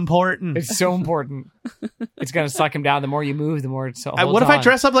so important. It's so important. It's going to suck him down. The more you move, the more it's all. holds what if I on.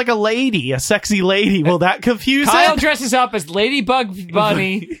 dress up like a lady, a sexy lady? Will that confuse Kyle it? dresses up as Ladybug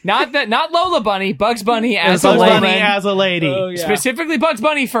Bunny, not Lola Bunny, Bugs Bunny as a Bugs woman. Bunny as a lady. Oh, yeah. Specifically Bugs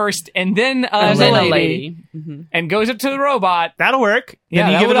Bunny first, and then And as then a a lady, lady. Mhm. and goes up to the robot. That'll work. Yeah, Then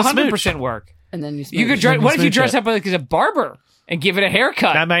you that give would it a smooch. 100% work. And then you You could smooch. dress. Then What if you smooch dress it. up like as a barber and give it a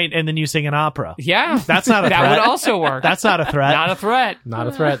haircut? That might, and then you sing an opera. Yeah, That's not a that threat. would also work. That's not a threat. not a threat. Not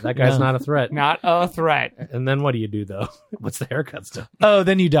a threat. That guy's No. not a threat. Not a threat. And then what do you do though? What's the haircut stuff? Oh,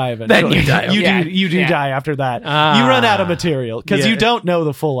 then you die eventually. Then you die. You do Yeah. die after that. Ah. You run out of material because Yeah. you don't know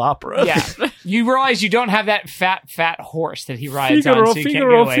the full opera. Yeah, you realize you don't have that fat horse that he rides on, so you can't get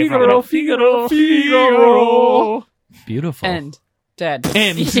away from it. Figaro. Beautiful. End. Dead.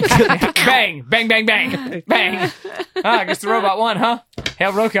 And Bang, bang, bang, bang, bang. I guess the robot won, huh?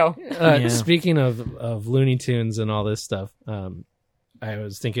 Hail Rocco. Yeah. Speaking of Looney Tunes and all this stuff, I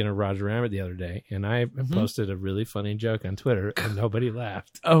was thinking of Roger Rabbit the other day, and I posted a really funny joke on Twitter, and nobody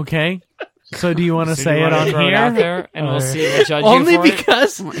laughed. okay. So do you want to So say do you it wanna on throw it out here? there, and we'll Or- see what judge Only you for it?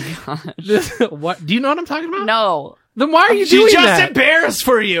 because Oh my gosh. what? Do you know what I'm talking about? No. Then why are you She's doing just that? embarrassed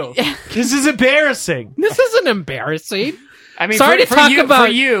for you. This is embarrassing. This isn't embarrassing. I mean, Sorry for to talk you, about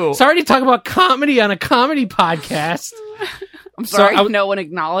for you. Sorry to talk about comedy on a comedy podcast. I'm sorry I- no one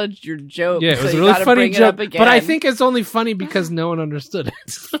acknowledged your joke. Yeah, it so was a you really gotta funny bring it joke, up again. but I think it's only funny because no one understood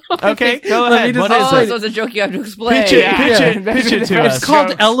it. Okay, go Let me ahead. just What say is Oh, it? so it's a joke you have to explain. Pitch it, Yeah. pitch Yeah. it, pitch it to It's It's us. called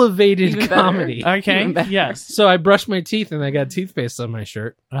Jokes. elevated Even better. comedy. Okay. Even better. Yes. So I brushed my teeth and I got toothpaste on my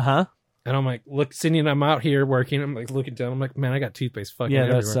shirt. Uh-huh. And I'm like, look, Cindy and I'm out here working. I'm like looking down. I'm like, man, I got toothpaste fucking Yeah,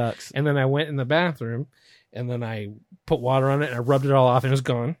 that everywhere. sucks. And then I went in the bathroom and then I put water on it and I rubbed it all off and it was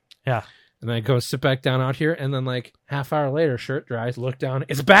gone. Yeah. And then I go sit back down out here and then like half hour later, shirt dries, look down,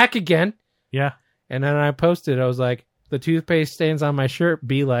 it's back again. Yeah. And then I posted, I was like, the toothpaste stains on my shirt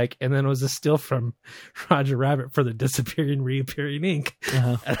be like, and then it was a still from Roger Rabbit for the disappearing, reappearing ink.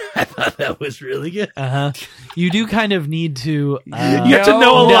 Uh-huh. And I thought that was really good. Uh-huh. You do kind of need to You have to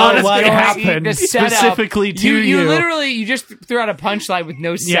know a lot of what stuff. happened The setup. specifically to you. literally, you just threw out a punchline with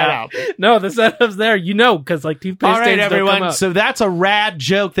no Yeah. setup. No, the setup's there, you know, because like toothpaste All right, stains don't come everyone. up. So that's a rad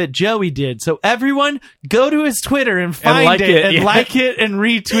joke that Joey did. So everyone, go to his Twitter and find like it, it, and yeah. like it and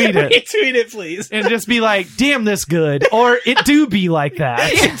retweet it. Retweet it, please. And just be like, damn, this good. Or it do be like that.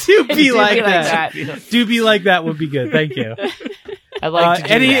 Do be do like be like that. that. Do be like that would be good. Thank you. I like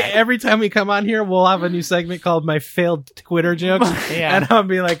to do that. Every time we come on here, we'll have a new segment called "My Failed Twitter Jokes," Yeah. and I'll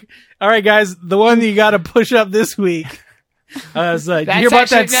be like, "All right, guys, the one that you got to push up this week." Did you hear about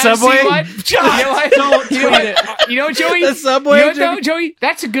that Subway? See what? You know what? Don't You know tweet what? You know what, Joey? The Subway You know what, joke? though, Joey?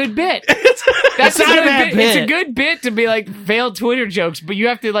 That's a good bit. That's not a bad It's bit. a good bit to be like failed Twitter jokes, but you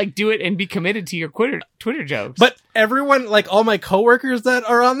have to like do it and be committed to your Twitter jokes. But everyone, like all my coworkers that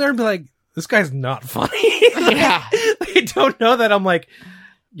are on there, be like, "This guy's not funny." Yeah. They don't know that I'm like,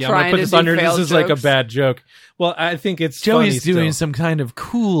 "Yeah, I'm Trying gonna put to this do on here. This failed is like a jokes. bad joke." Well, I think it's Joey's funny doing still. some kind of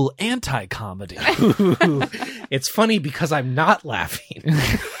cool anti-comedy. It's funny because I'm not laughing.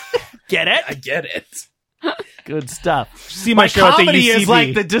 Get it? I get it. Good stuff. See my show at the Comedy UCB. is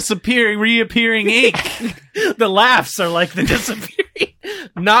like the disappearing, reappearing ink. The laughs are like the disappearing,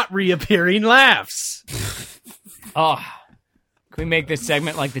 not reappearing laughs. Oh, can we make this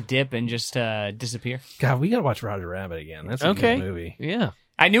segment like the dip and just disappear? God, we gotta watch Roger Rabbit again. That's a Okay. good movie. Yeah.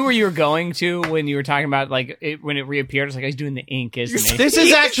 I knew where you were going to when you were talking about like when it reappeared. It's like he's doing the ink, isn't he? This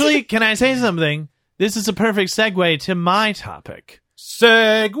is actually, can I say something? This is a perfect segue to my topic.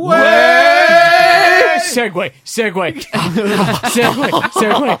 Segway. Segway, segue.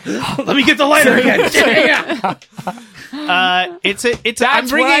 Let me get the lighter again. It's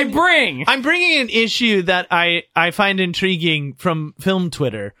That's what I bring. I'm bringing an issue that I find intriguing from film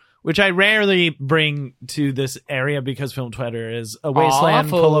Twitter, which I rarely bring to this area because film Twitter is a wasteland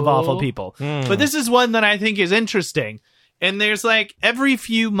full of awful people. But this is one that I think is interesting. And there's like every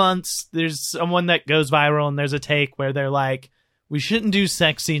few months, there's someone that goes viral and there's a take where they're like, we shouldn't do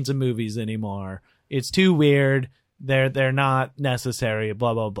sex scenes in movies anymore. It's too weird. They're not necessary,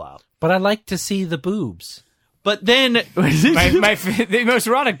 blah, blah, blah. But I like to see the boobs. But then The most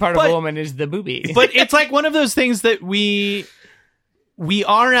erotic part of But- a woman is the boobie. but it's like one of those things that we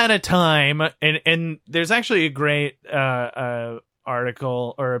are at a time, and there's actually a great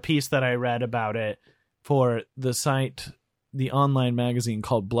article or a piece that I read about it for the site, the online magazine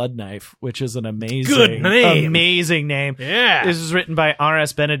called Blood Knife, which is an amazing name. Yeah. This is written by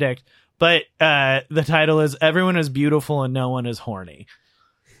R.S. Benedict, but the title is "Everyone is Beautiful and No One is Horny."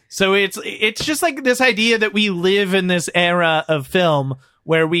 So it's just like this idea that we live in this era of film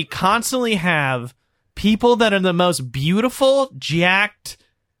where we constantly have people that are the most beautiful, jacked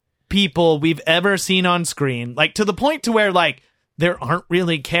people we've ever seen on screen, like to the point to where like there aren't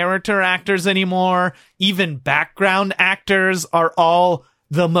really character actors anymore. Even background actors are all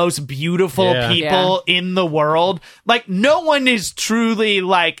the most beautiful Yeah. people in the world. Like, no one is truly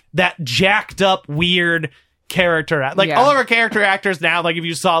like that jacked up weird character. Like, Yeah. all of our character actors now, like, if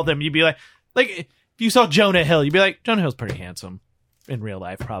you saw them, you'd be like, if you saw Jonah Hill, you'd be like, Jonah Hill's pretty handsome in real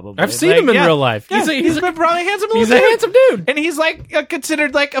life, probably. I've seen Like, him in yeah. real life. Yeah, he's been probably a handsome little he's a dude. handsome dude. And he's like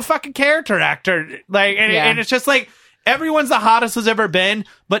considered like a fucking character actor. Like, and it's just like everyone's the hottest has ever been,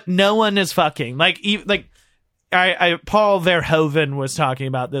 but no one is fucking. Paul Verhoeven was talking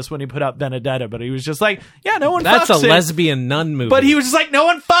about this when he put out Benedetta, but he was just like, yeah, no one That's fucks a it. lesbian nun movie. But he was just like, no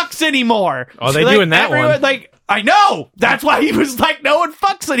one fucks anymore. Oh, they Like, do in that everyone- one. Like, I know. That's why he was like, no one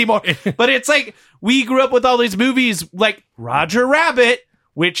fucks anymore. But it's like, we grew up with all these movies like Roger Rabbit,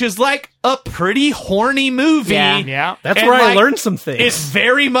 which is like a pretty horny movie. Yeah. That's and, where I like, learned some things. It's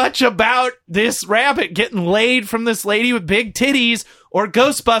very much about this rabbit getting laid from this lady with big titties, or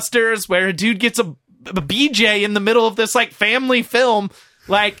Ghostbusters, where a dude gets a BJ in the middle of this like family film,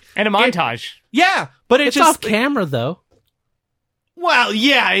 like And a montage. yeah, but it's just off camera though. well,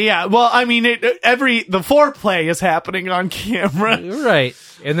 yeah. Well, I mean, the foreplay is happening on camera. Right.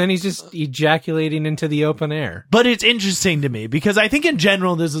 And then he's just ejaculating into the open air. But it's interesting to me because I think in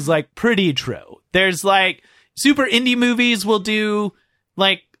general this is like pretty true. There's like super indie movies will do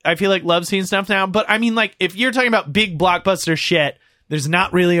like, I feel like love scene stuff now, but I mean, like, if you're talking about big blockbuster shit, there's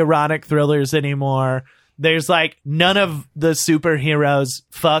not really erotic thrillers anymore. There's like none of the superheroes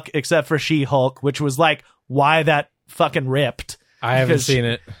fuck except for She-Hulk, which was like why that fucking ripped. I haven't Because seen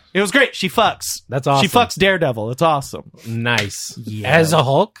it. It was great. She fucks. That's awesome. She fucks Daredevil. It's awesome. Nice. Yeah. As a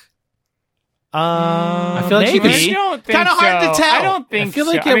Hulk? I feel like she maybe. could- I don't think Kinda hard to so. tell. I don't think I feel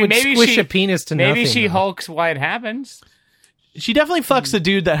so. like I it mean, would maybe squish she, a penis to nothing. Maybe she though. hulks why it happens. She definitely fucks a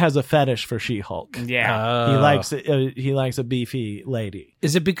dude that has a fetish for She-Hulk. Yeah. He likes a beefy lady.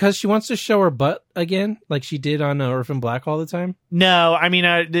 Is it because she wants to show her butt again, like she did on Orphan Black all the time? No, I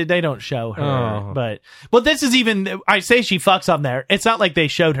mean they don't show her. Oh. But this is even. I say she fucks on there. It's not like they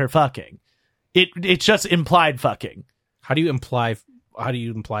showed her fucking. It's just implied fucking. How do you imply it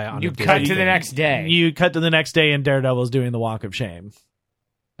on You a cut video to the game? next day. You cut to the next day and Daredevil's doing the walk of shame,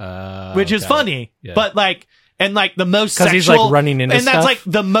 which is got it. funny. Yeah. But like. And like the most 'Cause sexual, he's, like, running into and that's stuff? like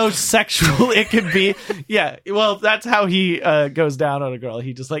the most sexual it could be. Yeah, well, that's how he goes down on a girl.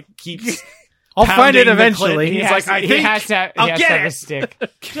 He just like keeps. I'll find it pounding the eventually. clit. He's has like, to- I he think has to, I'll he has get to have it. a stick.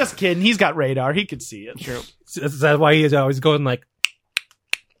 Just kidding. He's got radar. He could see it. True. Is that why he's always going like,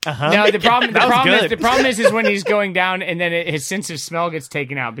 Uh-huh. No, the problem is when he's going down and then his sense of smell gets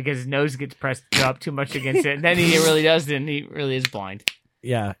taken out because his nose gets pressed up too much against it. And then he really does, then he really is blind.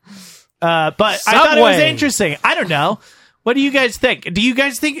 Yeah. But I thought it was Subway. interesting. I don't know. What do you guys think?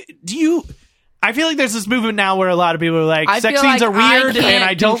 I feel like there's this movement now where a lot of people are like, I sex feel scenes like are weird can't and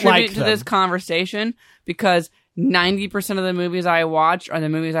I don't contribute like to them. this conversation because 90% of the movies I watch are the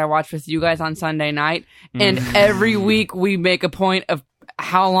movies I watch with you guys on Sunday night, and every week we make a point of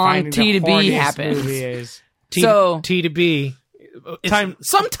how long Finding T the to B horniest happens. movie is. T to B?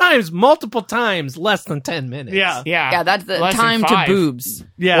 Sometimes multiple times less than 10 minutes. Yeah. Yeah, that's the Less than time to 5. boobs.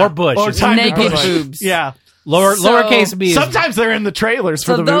 Yeah. Or bush. Or It's time to naked bush. boobs. Yeah. Lowercase b is Sometimes they're in the trailers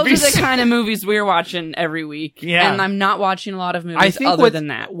for So the those movies. are the kind of movies we're watching every week. Yeah. And I'm not watching a lot of movies I think other than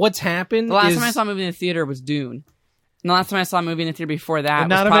that. what's happened The last is time I saw a movie in the theater was Dune. And the last time I saw a movie in the theater before that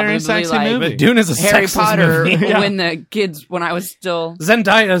Not was a very probably sexy like movie. Dune is a Harry sexless Potter movie. Yeah. when I was still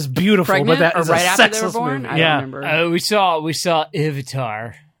Zendaya is beautiful, pregnant but that or is right a after they were sexless born. movie. I Yeah. don't remember. We saw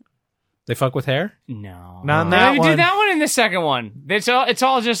Avatar. They fuck with hair? No. Not in They that don't even one. do that one in the second one. It's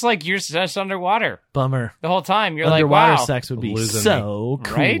all just like you're just underwater Bummer. the whole time. You're Underwater like, wow. sex would be Losing so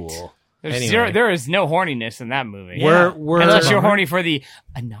cool. Right? There's Anyway. there is no horniness in that movie. Yeah. We're Unless you're horny for the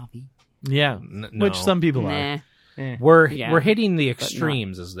Anabi. Yeah. no. Which some people Nah. are. Yeah. We're hitting the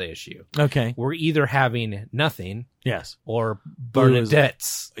extremes is the issue. Okay. We're either having nothing Yes. or Blue is-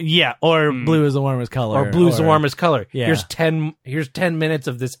 Bernadette's Yeah. Or blue is the warmest color. or blue's the warmest color. Yeah. Here's 10 minutes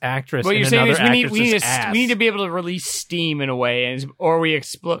of this actress. What and you're saying another is we actress's need to ass. be able to release steam in a way, or we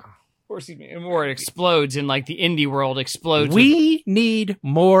explode, or it explodes in like the indie world explodes. We need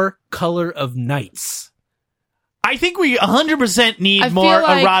more Color of Nights. I think we 100% need I feel more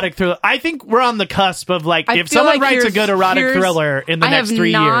like- erotic thriller. I think we're on the cusp of like, I if feel someone like writes a good erotic here's- thriller in the I next have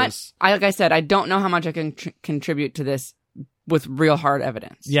 3 not, years. Like I said, I don't know how much I can contribute to this with real hard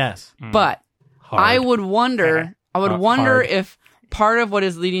evidence. Yes. But Hard. I would wonder. I would Hard. wonder if part of what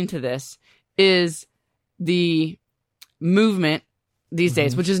is leading to this is the movement these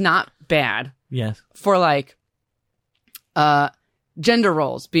days, which is not bad, Yes. for like gender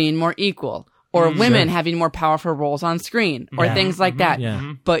roles being more equal, or women having more powerful roles on screen or things like that.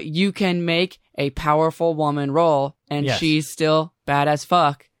 Yeah. But you can make a powerful woman role and Yes. she's still bad as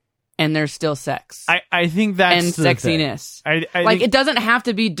fuck and there's still sex I think that's and the thing. sexiness. I Like think it doesn't have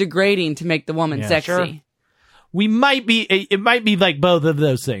to be degrading to make the woman Yeah, sexy. sure. we might be. It might be like both of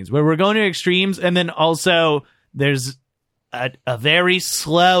those things, where we're going to extremes, and then also there's a very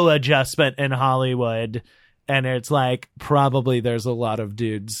slow adjustment in Hollywood, and it's like probably there's a lot of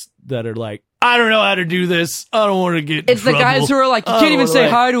dudes that are like, I don't know how to do this. I don't want to get. It's the guys who are like, you can't even say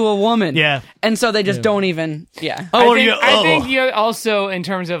hi to a woman. Yeah. And so they just don't even, yeah. Oh, I think you also, in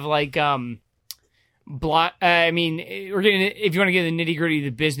terms of like, I mean, we're getting, if you want to get the nitty gritty of the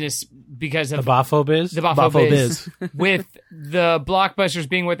business because of The Bafo biz? the Buffalo biz, with the blockbusters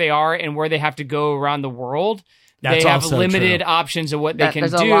being what they are and where they have to go around the world. That's they have also limited true. options of what they can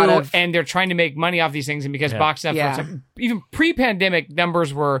There's a do, lot of- and they're trying to make money off these things. And because box office, Yeah. even pre-pandemic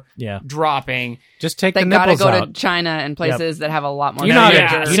numbers were dropping. Just take They the gotta nipples go out. to China and places that have a lot more. You know how to-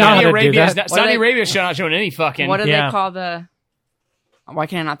 characters. you know how to do that. What Saudi are they- Arabia's not showing any fucking. What do Yeah. they call the? Why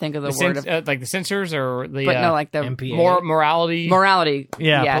can't I not think of the word? like the censors or the But no, like the MPA. morality morality.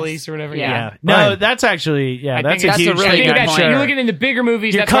 Yeah. Yes. police or whatever. Yeah. No, Right. that's actually I that's think a huge that's a really thing. good I'm point. sure. You look at in the bigger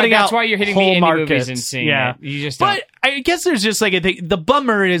movies. You're That's cutting out why you're hitting the whole indie movies markets. and seeing Yeah. it. You just But I guess there's just like a thing. The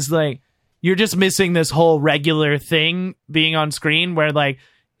bummer is like you're just missing this whole regular thing being on screen where like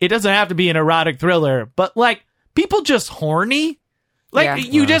it doesn't have to be an erotic thriller, but like people just horny. Like Yeah.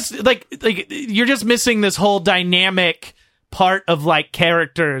 you just like you're just missing this whole dynamic part of like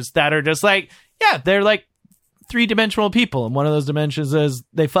characters that are just like, yeah, they're like three-dimensional people, and one of those dimensions is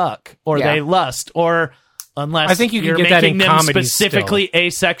they fuck or Yeah. they lust, or unless I think you can you're get that making in them comedy specifically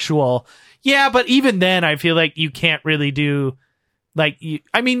asexual. Yeah, but even then, I feel like you can't really do like you.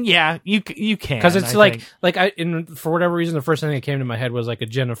 I mean, yeah, you can Because it's I like, think. for whatever reason, the first thing that came to my head was like a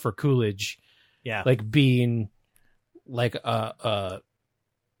Jennifer Coolidge, Yeah, like being like a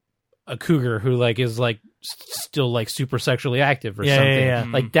cougar who like is like still like super sexually active or Yeah, something. yeah,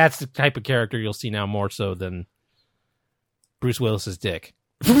 yeah. Like that's the type of character you'll see now more so than Bruce Willis's dick.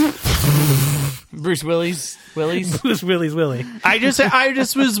 Bruce Willis. Bruce Willis Willie. I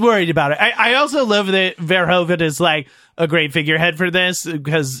just was worried about it. I also love that Verhoeven is like a great figurehead for this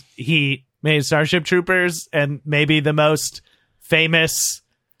because he made Starship Troopers and maybe the most famous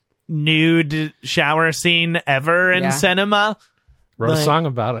nude shower scene ever in Yeah. cinema. Wrote a Like- song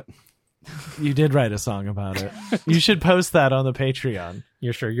about it. You did write a song about it. You should post that on the Patreon.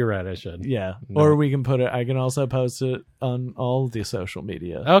 You're sure you're right. I should. Yeah. No. Or we can put it, I can also post it on all the social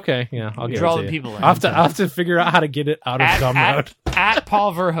media. Okay, yeah, I'll get Draw it the to you. people in. I'll have to figure out how to get it out of Gumroad at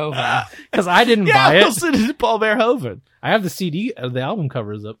Paul Verhoeven. because I didn't Yeah, buy it. listen to Paul Verhoeven. I have the CD. The album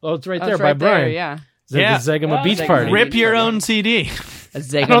cover is up. Oh, it's right Oh, there it's by right there, Brian. yeah. Yeah. The Zegama Oh, Beach Zegama Party. Rip your own CD. A I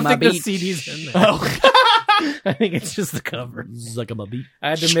Zegama don't think the Beach. CD's in there. Oh. I think it's just the cover. Zuckerberg. I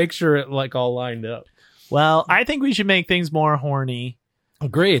had to make sure it like all lined up. Well, I think we should make things more horny.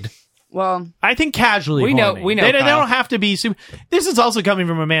 Agreed. Well, I think casually We know- horny. we know, They Kyle. don't have to be super. This is also coming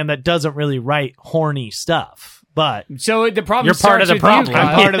from a man that doesn't really write horny stuff. But So the problem. You're part of starts the with you, problem. I'm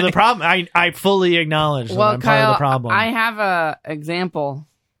Kyle. part of the problem. I fully acknowledge that well, I'm part of Kyle, the problem. I have a example.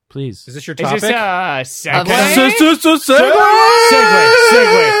 Please. Is this your Is topic? this Of segue? Of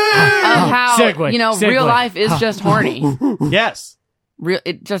how Segue. real life is just horny. Yes,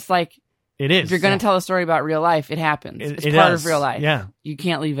 It just like it is. if you're going to tell a story about real life, it happens. It- It's it part does. of real life. Yeah. You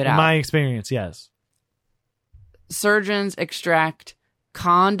can't leave it In out. my experience, yes. Surgeons extract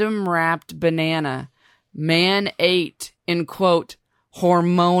condom wrapped banana. Man ate in quote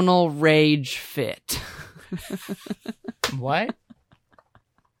hormonal rage fit. What?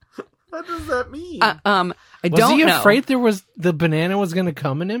 What does that mean? I Was don't he know. afraid the banana was going to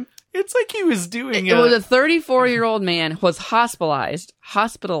come in him? It's like he was doing It was a 34-year-old man who was hospitalized.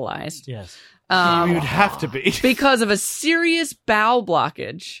 Yes. Um, You'd have to be. because of a serious bowel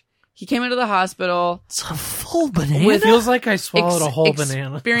blockage. He came into the hospital It's a full banana. with Feels like I swallowed a whole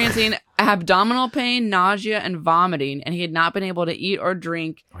banana. experiencing abdominal pain, nausea, and vomiting, and he had not been able to eat or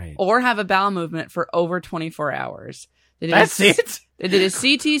drink Right. or have a bowel movement for over 24 hours. They did That's it? They did a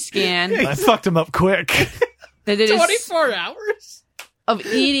CT scan. I fucked him up quick. They did a 24 hours? of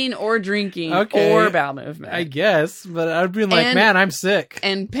eating or drinking Okay. or bowel movement. I guess, but I'd be like, And- man, I'm sick.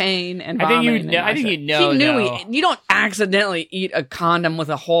 and pain and I think vomiting. you. and I think nausea. you know. He knew though. you don't accidentally eat a condom with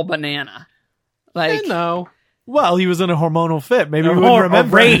a whole banana. Like No. Well, he was in a hormonal fit. Maybe we A wouldn't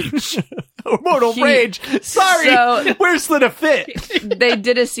remember. rage. Hormonal He- rage. Sorry. So- Where's the fit? they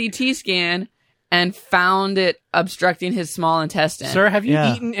did a CT scan and found it obstructing his small intestine. Sir, have you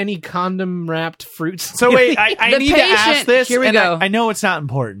Yeah. eaten any condom wrapped fruits? So wait, I The need to ask patient- this. here we and go. I know it's not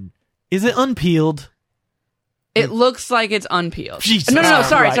important. Is it unpeeled? It looks like it's unpeeled. Jesus no,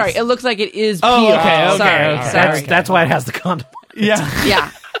 sorry. Christ. It looks like it is peeled. Oh, okay, Sorry. That's why it has the condom. Yeah.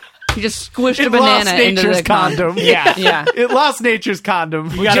 Yeah. You just squished It a banana lost into nature's the condom. Yeah. Yeah. It lost nature's condom.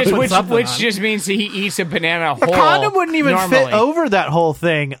 Which just means that he eats a banana whole. A condom wouldn't even normally. fit over that whole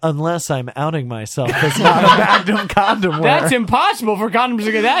thing unless I'm outing myself as not a Magnum condom wearer. That's impossible for condoms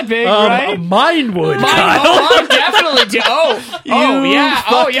to get that big, right? Mine would. I definitely do. Oh, yeah.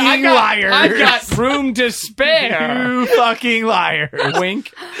 Oh, yeah. fucking liars. I've got room to spare. You fucking liar.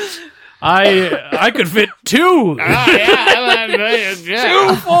 Wink. I could fit 2. Yeah.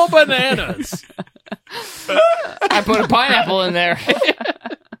 2 full bananas. I put a pineapple in there.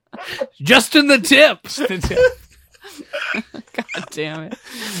 Just in the tips. God damn it.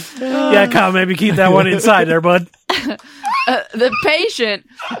 Yeah, Kyle, maybe keep that one inside there, bud. The patient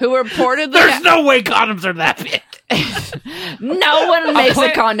who reportedly There's no way condoms are that big. no one makes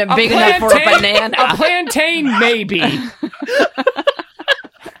a condom big enough for a banana. A plantain, maybe.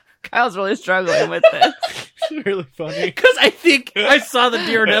 Kyle's really struggling with this. It's really funny. Because I think I saw the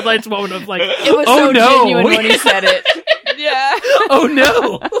deer in headlights moment of like, It was oh so no. genuine when he said it. Yeah. Oh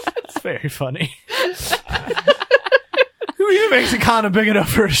no. It's very funny. Who even makes a condom big enough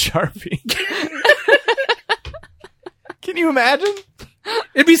for a Sharpie? Can you imagine?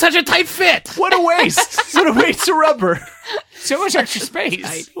 It'd be such a tight fit. What a waste. What a waste of rubber. So much extra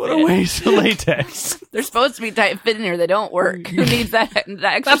space. What a waste of latex. They're supposed to be tight fit in here. They don't work. Who needs that? That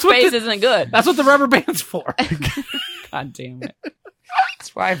extra That's what space the- isn't good. That's what the rubber band's for. God damn it.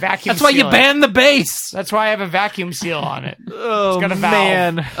 That's why I vacuum That's why you seal it. ban the base. That's why I have a vacuum seal on it. Oh, got a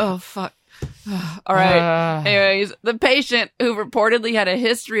valve. man. Oh, fuck. All right. Anyways, the patient who reportedly had a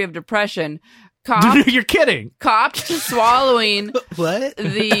history of depression You're kidding. copped to swallowing What?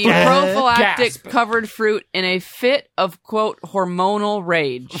 the prophylactic Gasp. covered fruit in a fit of, quote, hormonal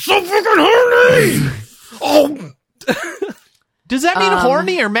rage. So fucking horny. Oh. Does that mean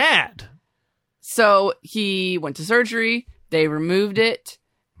horny or mad? So he went to surgery. They removed it.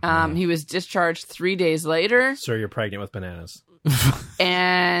 He was discharged 3 days later. Sir, you're pregnant with bananas.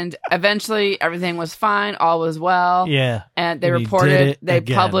 And eventually everything was fine. All was well. Yeah. And they And he did reported, it they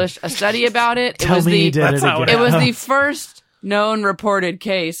again. published a study about it. Tell me he did That's it how again. It was the first known reported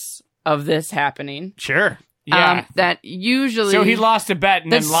case of this happening. Sure. Yeah. That usually So he lost a bet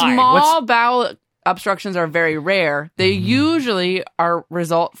and the then lied. small bowel obstructions are very rare. They usually are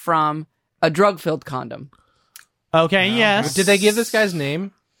result from a drug-filled condom. Okay, yes. Did they give this guy's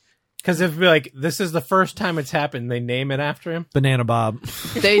name? Because if like this is the first time it's happened, they name it after him. Banana Bob.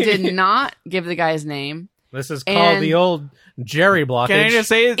 They did not give the guy's name. This is called And- the old Jerry blockage. Can I just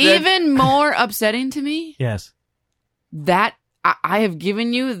say that? Even more upsetting to me, Yes. that I have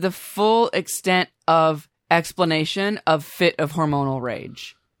given you the full extent of explanation of fit of hormonal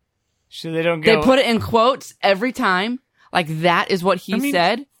rage. So they don't go. They put it in quotes every time. Like that is what he mean,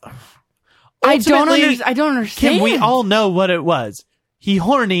 said. ultimately, I don't understand. Kim, we all know what it was. He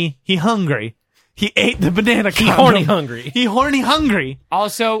horny, he hungry. He ate the banana He condom. horny hungry. He horny hungry.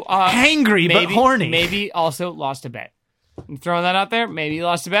 Also, Hangry, but maybe, horny. Maybe also lost a bet. I'm throwing that out there. Maybe he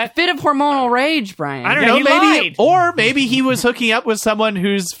lost a bet. fit of hormonal rage, Brian. I don't Yeah, know, he maybe, lied. or maybe he was hooking up with someone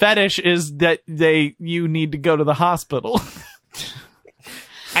whose fetish is that you need to go to the hospital.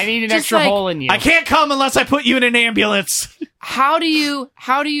 I need an Just extra like- hole in you. I can't come unless I put you in an ambulance. How do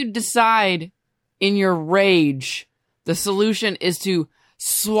you decide in your rage the solution is to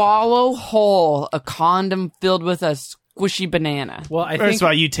swallow whole a condom filled with a squishy banana? Well, I First think of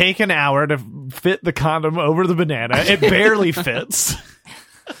all, you take an hour to fit the condom over the banana. It barely fits.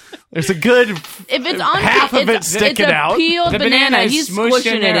 There's a good If it's on half of it it's sticking a out. peeled The banana. banana is He's smushed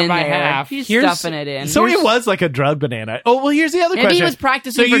squishing in it there in by there. half. He's Here's- stuffing it in. So it was like a drug banana. Oh, well, here's the other Maybe he question. was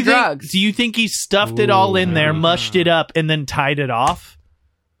practicing for you think- drugs. Do you think he stuffed it all in there, mushed it up, and then tied it off?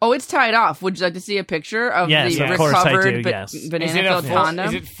 Oh, it's tied off. Would you like to see a picture of Yes, the of course I recovered do, yes. is it a banana-filled full? condom?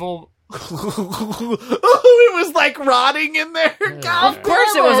 Is it full? Oh, it was like rotting in there. God, Of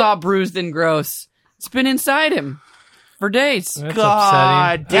course it was all bruised and gross. It's been inside him for days. that's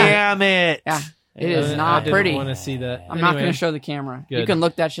God upsetting. damn it. Yeah, it is I not didn't pretty. want to see that. I'm not Anyway, going to show the camera. You Good. can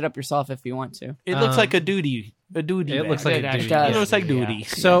look that shit up yourself if you want to. It looks like a duty. A duty. It looks like a It duty. does. It looks like duty.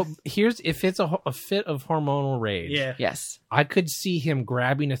 So here's if it's a fit of hormonal rage. Yeah. Yes. I could see him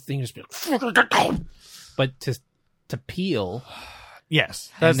grabbing a thing, just be like, but to peel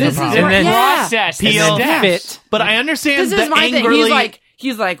Yes. That's This the is problem. where- then yeah. Process. Peel, and then fit. But I understand This is the my thing. angrily.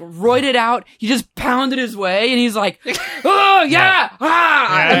 He's like roided out. He just pounded his way, and he's like, "Oh yeah,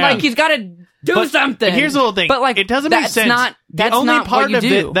 ah!" and Yeah. like he's got to do But something. Here's the whole thing. But like, it doesn't make that's sense. Not, that's the only not part what you of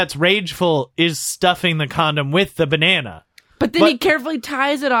do. it that's rageful is stuffing the condom with the banana. But then he carefully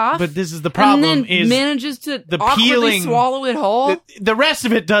ties it off. But this is the problem: and then is manages to the awkwardly peeling- swallow it whole. the rest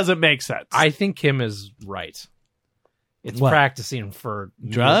of it doesn't make sense. I think Kim is right. It's What? practicing for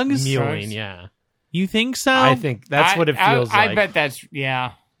Drugs? mewing. Drugs? Yeah, You think so? I think that's what it feels I like. bet that's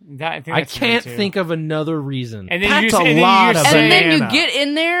I think I that's can't true, too. think of another reason. And then That's you just, a and then lot you just of say, And then you banana. get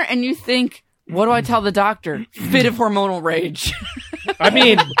in there and you think, what do I tell the doctor? Fit of hormonal rage. I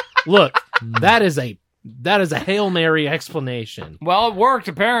mean, look, that is a Hail Mary explanation. well, it worked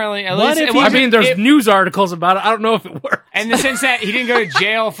apparently. At What least if it he- I wasn't- mean, there's it- news articles about it. I don't know if it works. in the sense that he didn't go to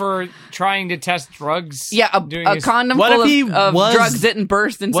jail for trying to test drugs. Yeah, doing a his- condom What full if he of was- drugs didn't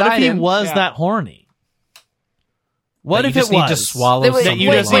burst inside What if he him. was Yeah. that horny? What That if you just it need was to swallow Wait, wait, that you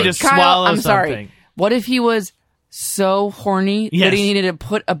wait, just wait, need to Kyle, swallow I'm sorry. something What if he was so horny Yes. that he needed to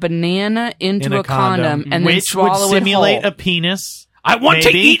put a banana into in a condom and then which swallow would simulate it whole? a penis? I want to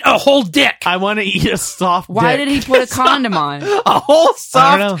Maybe. eat a whole dick. I want to eat a soft. Why dick. did he put a condom on? A whole I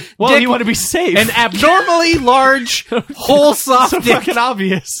soft don't know. Well, dick. you want to be safe. An abnormally large whole soft so dick. fucking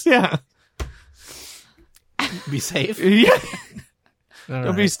obvious. Yeah. Be safe. Yeah. All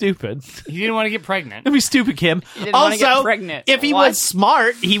Don't be right. stupid. he didn't want to get pregnant. Don't be stupid, Kim. didn't wanna get Also, pregnant. if he What? was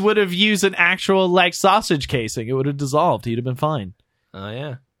smart, he would have used an actual like sausage casing. It would have dissolved. He'd have been fine. Oh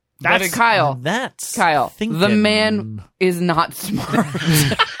yeah. That's Kyle. That's Kyle, thinking. the man is not smart.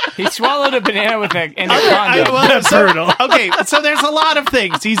 He swallowed a banana with a and a I- condom. well, so- okay, so there's a lot of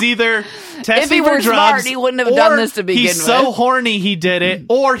things. He's either testing If he for were drugs, smart, he wouldn't have done or this to begin he's so with. horny he did it,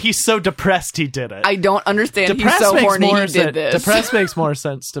 or he's so depressed he did it. I don't understand. Depressed He's so makes horny more he sense. did this. Depressed makes more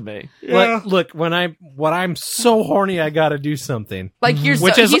sense to me. Look, when I'm so horny, I got to do something. Like you're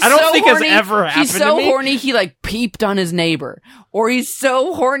Which so, is- he's I don't so think has horny, ever happened He's to so me. horny he like peeped on his neighbor, or he's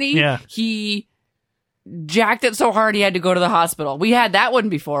so horny Yeah. he jacked it so hard he had to go to the hospital. We had that one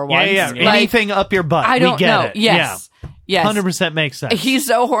before Yeah, once. yeah. Like, Anything up your butt. I don't we get know. it. Yes, Yeah. yes. 100% makes sense. He's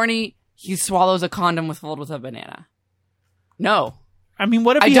so horny he swallows a condom filled with a banana. No, I mean,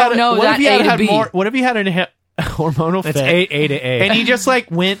 what if I he don't had? know What that if he had, A to had B. more? What if he had a hormonal It's fit, A to A. and he just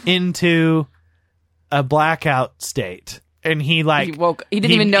like went into a blackout state, and he like he woke. He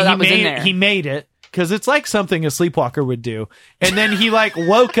didn't even know that was made, in there. He made it because it's like something a sleepwalker would do, and then he like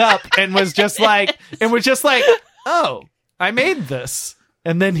woke up and was just like, oh, I made this,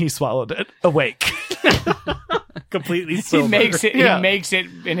 and then he swallowed it awake. completely He sober. makes it. Yeah. He makes it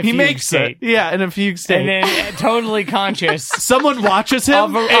in a He fugue makes state. it, yeah, in a fugue state. And then totally conscious Someone watches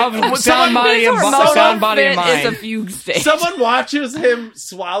him. of and- sound body and Hormonal sound body and fit is a mind. fugue state. Someone watches him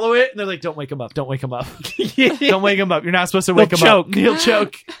swallow it, and they're like, "Don't wake him up! Don't wake him up! Don't wake him up! You're not supposed to wake him choke. up. He'll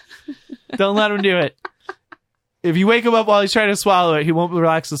choke. Don't let him do it. If you wake him up while he's trying to swallow it, he won't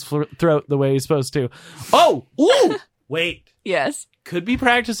relax his throat the way he's supposed to. Oh, ooh, wait, Yes. could be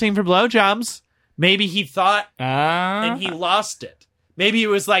practicing for blowjobs. Maybe he thought Ah. and he lost it. Maybe it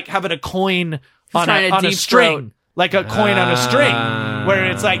was like having a coin on trying to a deep string. throat. Like a coin on a string,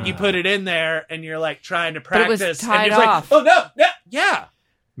 where it's like you put it in there and you're like trying to it practice. was and tied you're off. like, oh no, yeah.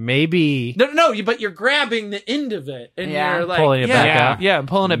 Maybe No, but you're grabbing the end of it and Yeah. you're like Pulling it yeah, back out. Yeah,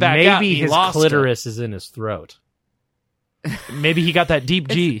 pulling it back maybe out. He his lost clitoris is in his throat. it. Maybe he got that deep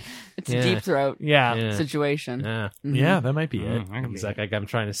G. It's Yeah. a deep throat Yeah. Yeah. situation. Yeah. Mhm. Yeah, that might be it. that could be It's like I'm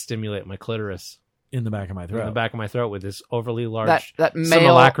trying to stimulate my clitoris In the back of my in throat. the back of my throat with this overly large That male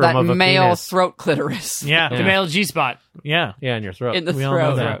simulacrum of a penis. throat clitoris Yeah, The male G spot. yeah. Yeah, in your throat. in the We all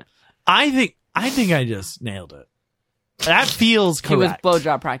know throat. that. I think I just nailed it. That feels He was correct.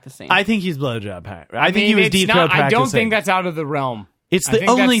 blowjob practicing. I think he's blowjob. I think mean, he was it's deep not- throat practicing. I don't think that's out of the realm. It's I the think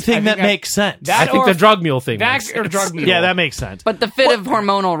only that's- I thing think that that- makes sense. that- I think or- the drug mule thing. That makes or sense. drug mule. Yeah, that makes sense. but the fit of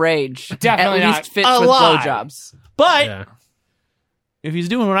hormonal rage Definitely at not. least fits A with lie. blowjobs. But Yeah. if he's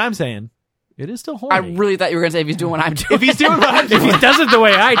doing what I'm saying, it is still horny. I really thought you were going to say if he's doing what I'm doing. if he's doing what I'm If doing, he does it the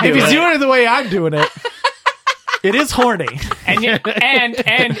way I do if he's it, doing it the way I'm doing it, it is horny. And you, and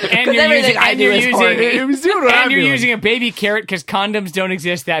you're everything using I and do you're is using horny. If he's doing what and I'm you're doing, using a baby carrot because condoms don't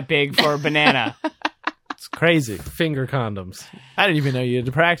exist that big for a banana. it's crazy. finger condoms. I didn't even know you had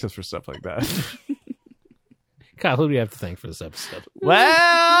to practice for stuff like that. Kyle, who do you have to thank for this episode?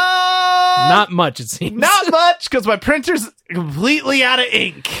 Well, Not much, it seems. not much because my printer's completely out of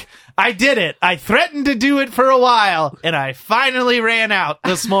ink. I did it. I threatened to do it for a while, and I finally ran out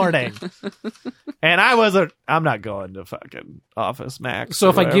this morning. And I'm not going to fucking Office Max. So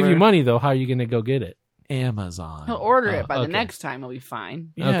if or I give you wherever. money, though, how are you going to go get it? Amazon. He'll order it by okay. the next time. He'll be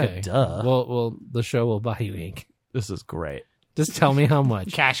fine. Yeah, Okay. duh. Well, the show will buy you ink. This is great. Just tell me how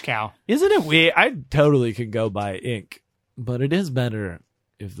much. Cash cow. Isn't it weird? I totally could go buy ink, but it is better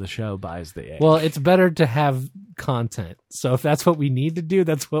if the show buys the ink. Well, it's better to have content. So if that's what we need to do,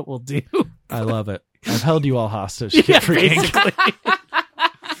 that's what we'll do. I love it. I've held you all hostage. Kid Freak.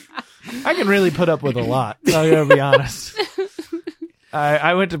 I can really put up with a lot. I'm gonna be honest.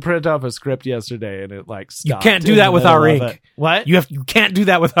 I went to print off a script yesterday, and it stopped. can't do in that the with middle our of ink. it. What? You can't do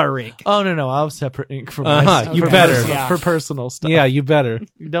that with our ink. Oh no, I'll have separate ink for You for better. personal- for personal stuff. Yeah, you better.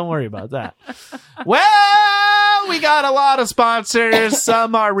 Don't worry about that. Well, we got a lot of sponsors.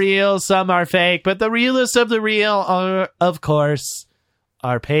 Some are real, some are fake, but the realest of the real are, of course,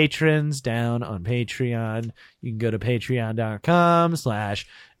 our patrons down on Patreon. You can go to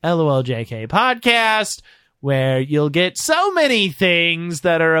patreon.com/LOLJK podcast, where you'll get so many things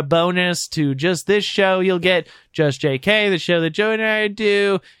that are a bonus to just this show. You'll get Just JK, the show that Joe and I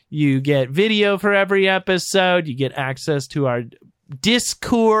do. You get video for every episode. You get access to our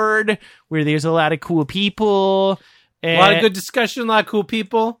Discord, where there's a lot of cool people. A lot of good discussion, a lot of cool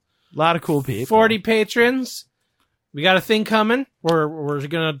people. 40 patrons. We got a thing coming. We're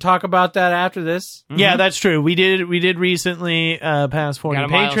going to talk about that after this. Yeah, that's true. We did recently pass 40 Got a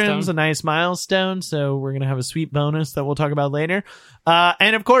patrons, milestone. a nice milestone. So we're gonna have a sweet bonus that we'll talk about later.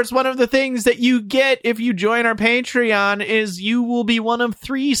 And of course, one of the things that you get if you join our Patreon is you will be one of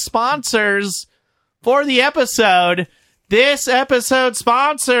 3 sponsors for the episode. This episode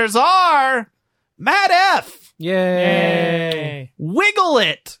sponsors are Matt F, Yay. Wiggle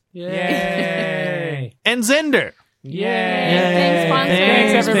It, Yay. and Zender. Yay! Thanks, sponsors.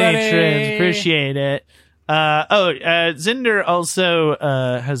 Thanks, everybody. patrons. Appreciate it. Zinder also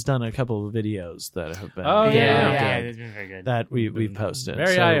has done a couple of videos that have been Oh, Yeah, good it's been very good. that we've posted.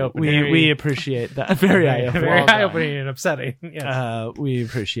 Very So eye-opening. We appreciate that. Very eye-opening. Very Well done. eye-opening and upsetting. Yes. We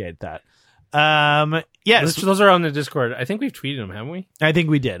appreciate that. Yes, Those are on the Discord. I think we've tweeted them, haven't we? I think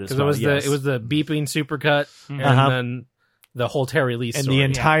we did as Because well. it was the beeping supercut, and Uh-huh. then the whole Terry Lee and story. the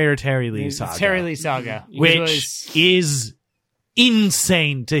entire Terry Lee It's saga, Terry Lee saga, which is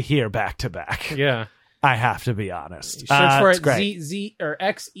insane to hear back to back. Yeah. I have to be honest. Search for it's it. great. Z or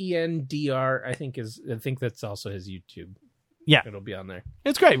XENDR. I think that's also his YouTube. Yeah. It'll be on there.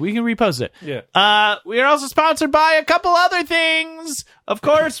 It's great. We can repost it. Yeah. We are also sponsored by a couple other things. Of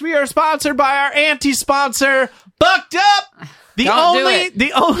course, we are sponsored by our anti-sponsor, Bucked Up. The Don't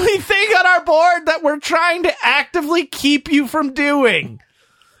do only thing on our board that we're trying to actively keep you from doing.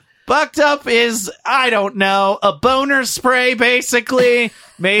 Bucked Up is, I don't know, a boner spray basically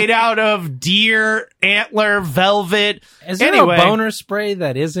made out of deer antler velvet. Is there Anyway. a boner spray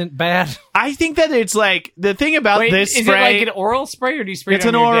that isn't bad? I think that it's like the thing about Wait, this is spray. it like an oral spray or do you spray It's it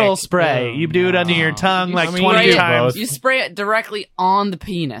an on your oral dick? spray. You do it under your tongue like I mean, 20 you do times. both. You spray it directly on the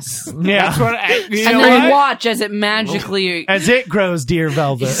penis. Yeah. That's what I, you And know then what? watch as it magically... As it grows deer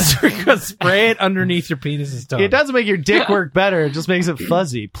velvet. Spray it underneath your penis's tongue. It doesn't make your dick work better. It just makes it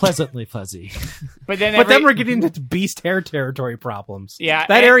fuzzy, pleasantly fuzzy. But then, But then we're getting into beast hair territory problems. Yeah,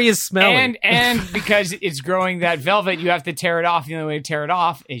 That and- area is smelly. And because it's growing that velvet, you have to tear it off. The only way to tear it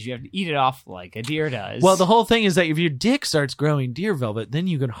off is you have to eat it off like a deer does. Well, the whole thing is that if your dick starts growing deer velvet, then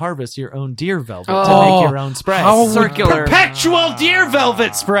you can harvest your own deer velvet to Oh, make your own spray. how circular. Perpetual deer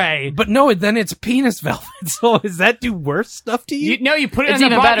velvet spray. But no, then it's penis velvet. So does that do worse stuff to you? you put it It's on the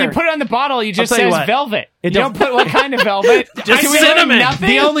even bottle. better. You put it on the bottle. You just tell you says what. velvet. It You don't don't- put what kind of velvet. Just Can we learn cinnamon. nothing?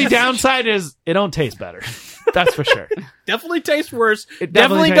 The only downside is it don't taste better. That's for sure. Definitely tastes worse. It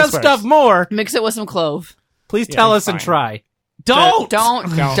Definitely definitely does tastes stuff worse. more. Mix it with some clove. Please tell us fine. and try. Don't.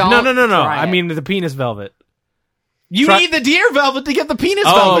 Don't. No. Don't No. try I it. mean the penis velvet. You Try- need the deer velvet to get the penis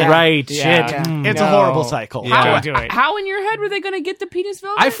Oh, velvet. right. Yeah. Shit. Yeah. Mm. It's a No. horrible cycle. Yeah. Don't do it. How in your head were they going to get the penis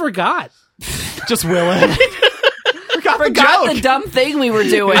velvet? I forgot. Just will it. forgot the dumb thing we were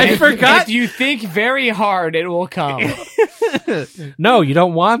doing. I forgot. If you think very hard, it will come. No, you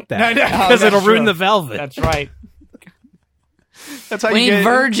don't want that. No, no. Because Oh, it'll that's ruin true. the velvet. That's right. That's how we you need get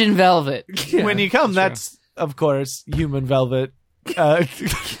virgin velvet. when you come. That's of course human velvet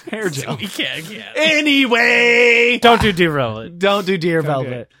hair gel. can't. Anyway, Don't do deer velvet. don't do deer do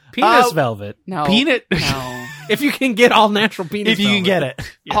velvet. Penis Uh, velvet. No. Peanut. No. If you can get all natural penis If you can velvet. get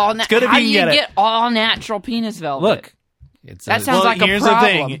it. All good if how you do can you get it. get all natural penis velvet? Look. It's That sounds like a here's problem. the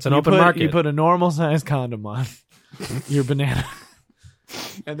thing. It's an You open put- market. You put a normal sized condom on your banana.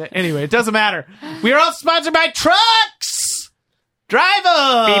 And then, anyway, it doesn't matter. We are all sponsored by Trucks. Drive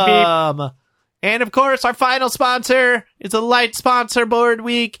 'em. And of course, our final sponsor is a light sponsor board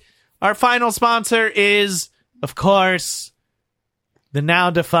week. Our final sponsor is, of course, the now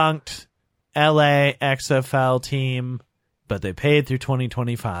defunct LA XFL team, but they paid through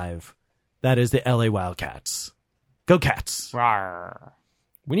 2025. That is the LA Wildcats. Go Cats. Rawr.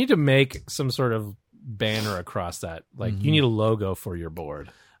 We need to make some sort of banner across that. Like, you need a logo for your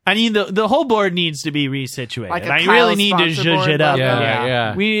board. I mean, the whole board needs to be resituated. Like a I Kyle really need to sponsor zhuzh board it up. logo?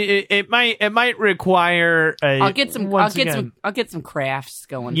 Yeah. It might require. I'll get some crafts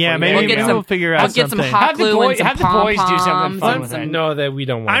going. Yeah, for you. maybe we'll we'll figure out I'll get some something. hot Have the glue boy- and some have the boys do something pom-poms fun and with some- it. No, that we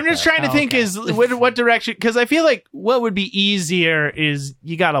don't want. I'm just that. trying to think is what direction, because I feel like what would be easier is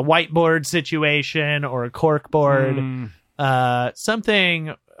you got a whiteboard situation or a cork board,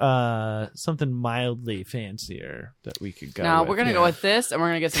 something mildly fancier that we could go. No, with. we're gonna go with this, and we're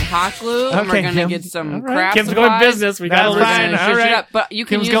gonna get some hot glue, and Okay, we're gonna Kim. get some All right. craft Kim's going supplies. business. We That's got We're fine. gonna All zhuzh it right. up, but you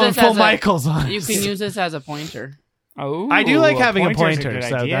can Kim's use going this full as Michaels on. You us. can use this as a pointer. Oh, I do like having a pointer's pointer, good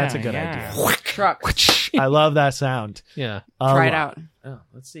so idea, that's a good yeah. idea. Truck. I love that sound. Yeah. Try it out. Oh,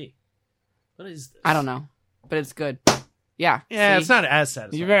 let's see. What is this? I don't know, but it's good. Yeah. Yeah, see? it's not as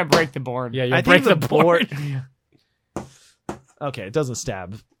satisfying. You better break the board. Yeah. I You'll think break the the board. Okay, it doesn't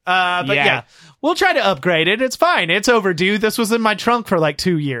stab. But Yeah. yeah, we'll try to upgrade it. It's fine. It's overdue. This was in my trunk for like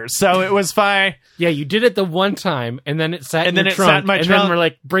 2 years, so it was fine. Yeah, you did it the one time, and then it sat And in then your it trunk, sat in my and trunk. then we're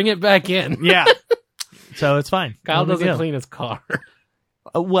like, bring it back in. Yeah. So it's fine. Kyle No big doesn't deal. clean his car.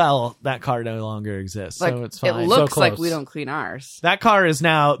 Well, that car no longer exists, Like so it's it fine. looks like close. we don't clean ours. That car has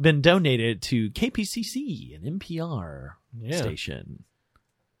now been donated to KPCC, an NPR Yeah. station.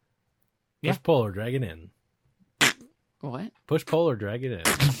 Push pull or drag it in. What? Push pull or drag it in.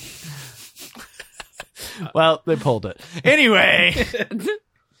 Well, they pulled it. Anyway,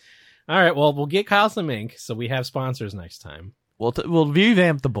 All right, well, we'll get Kyle some ink, so we have sponsors next time. we'll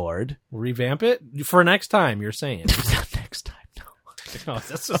revamp the board. We'll revamp it for next time, you're saying. Next time. No. Oh,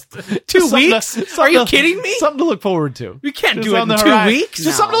 that's just 2 Something weeks? to- Are you kidding me? Something to look forward to. We can't Just do it on in the 2 horizon. weeks.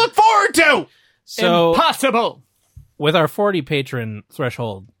 Just something to look forward to. So, Impossible. with our 40 patron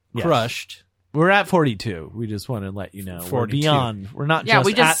threshold Yes. crushed, We're at 42. We just want to let you know. We're 42. beyond. We're not Yeah, just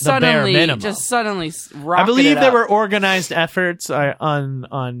we just at the bare suddenly minimum. I believe there were organized efforts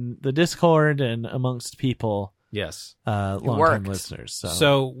on the Discord and amongst people, yes. long-time worked. listeners.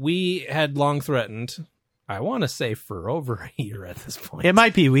 So we had long threatened, I want to say for over a year at this point. It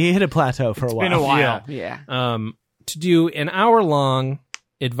might be. We hit a plateau for a while. Been a while. Yeah. To do an hour-long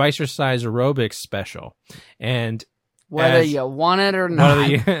advice-size aerobics special. And Whether as- you want it or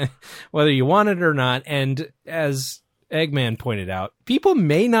not. whether you want it or not, and as Eggman pointed out, people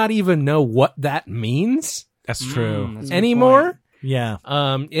may not even know what that means That's true. That's a good anymore. point. Yeah.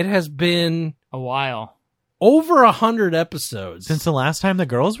 It has been A while. over 100 episodes Since the last time the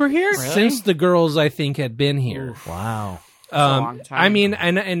girls were here? Really? since the girls, I think, had been here. Wow. a long time. I mean,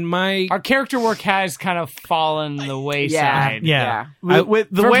 and my Our character work has kind of fallen the wayside. Yeah. Yeah. With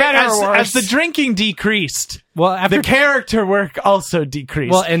the For way better as, or worse. as the drinking decreased, well after the character work also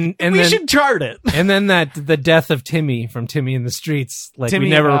decreased. well and we then should chart it. and then the death of Timmy from Timmy in the Streets, like Timmy- we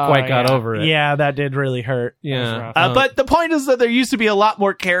never oh, quite got yeah. over it. Yeah, that did really hurt. Yeah, rough. But the point is that there used to be a lot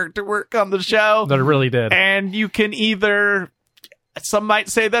more character work on the show, that it really did. and you can either. Some might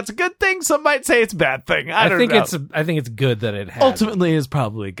say that's a good thing. Some might say it's a bad thing. I don't think know. I think it's good that it had. Ultimately is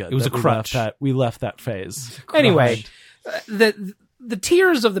probably good. It was that a we crutch. We left that phase. Anyway, the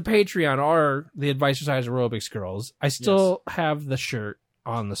tiers of the Patreon are the Advice-Size Aerobics girls. I still have the shirt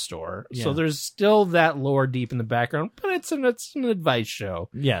on the store, so Yeah. there's still that lore deep in the background. But it's an advice show,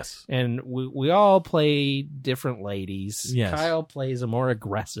 Yes. and we all play different ladies. Yes. Kyle plays a more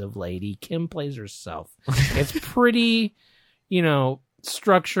aggressive lady. Kim plays herself. It's pretty,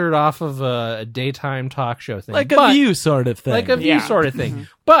 structured off of a daytime talk show thing, Like a But- View sort of thing. like a View Yeah. sort of thing.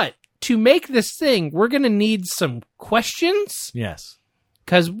 But to make this thing, we're going to need some questions. Yes.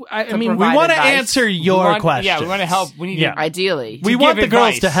 Because, I mean, We provide want to advice. answer We your want- questions. Yeah, we want to help. We need Yeah. to. Ideally. We to want give the girls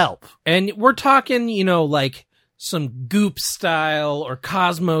advice. to help. and we're talking, like some Goop style or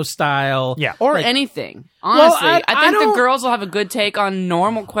Cosmo style. Yeah. or like- anything. Honestly, I I think don't- the girls will have a good take on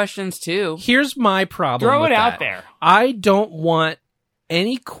normal questions too. Here's my problem. Throw with it that. out there. I don't want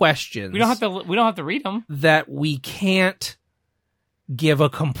any questions We don't have to. We don't have to read them. that we can't give a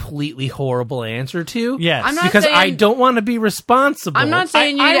completely horrible answer to. Yes. I'm not Because I saying- don't want to be responsible. I'm not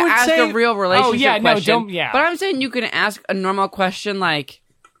saying I you need would to ask say- a real relationship Oh, yeah, no, question. don't- yeah. But I'm saying you can ask a normal question like,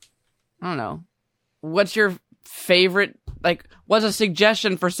 I don't know, what's your favorite, like, what's a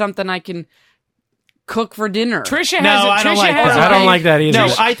suggestion for something I can cook for dinner? Trisha has. No, a, I don't Trisha like has that. a I don't thing- like that either.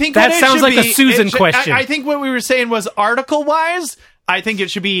 No, I think that what it sounds should like a be- Susan it should- question. I think what we were saying was article wise. I think it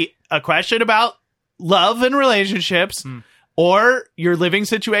should be a question about love and relationships, or your living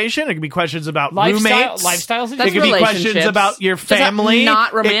situation. It could be questions about roommates. lifestyle It That's could be questions relationships. about your Does that family.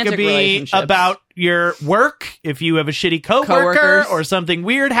 not It romantic could be relationships? about your work. If you have a shitty coworker Coworkers. or something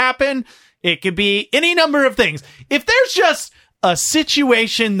weird happen, it could be any number of things. If there's just a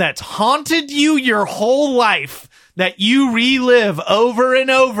situation that's haunted you your whole life that you relive over and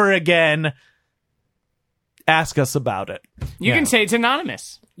over again, ask us about it. You can say it's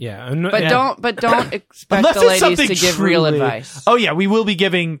anonymous. Yeah, But don't expect Unless the it's ladies something to give real truly- advice. Oh yeah, we will be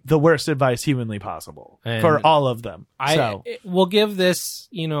giving the worst advice humanly possible And for all of them. So we'll give this,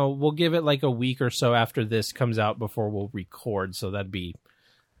 we'll give it like a week or so after this comes out before we'll record. So that'd be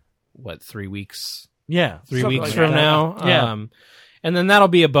 3 weeks? yeah, 3 Something weeks like from that. now. Yeah. And then that'll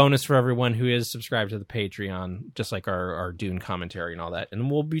be a bonus for everyone who is subscribed to the Patreon, just like our Dune commentary and all that.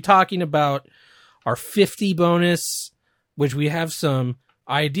 And we'll be talking about our 50 bonus, which we have some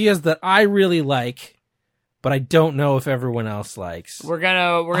ideas that I really like, but I don't know if everyone else likes. We're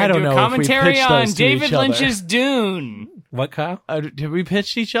gonna I don't do know a if we commentary pitched on those to David each other. Lynch's Dune. What, Kyle? did we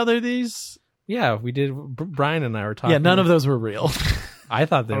pitch each other these? Yeah, we did. Brian and I were talking. Yeah, none of those were real. I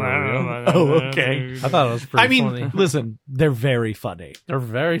thought they were real. Oh, okay. I thought it was pretty I mean, funny. listen, they're very funny. They're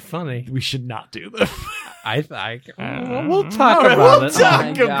very funny. We should not do them. We'll talk about it.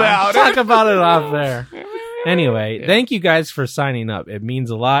 Talk about Talk about it off there. Anyway, thank you guys for signing up. It means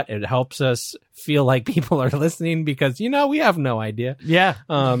a lot. It helps us feel like people are listening because, we have no idea. Yeah.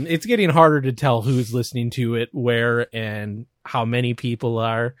 It's getting harder to tell who's listening to it, where, and how many people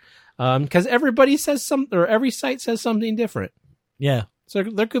are. Because everybody says something, or every site says something different. Yeah. So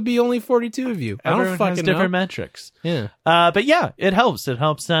there could be only 42 of you. I Everyone don't fucking has different know. metrics. Yeah. But yeah, it helps. It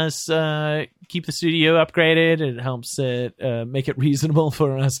helps us keep the studio upgraded. It helps it make it reasonable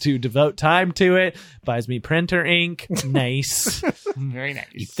for us to devote time to it. Buys me printer ink. Nice. Very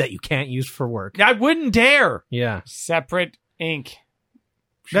nice. That you can't use for work. I wouldn't dare. Yeah. Separate ink.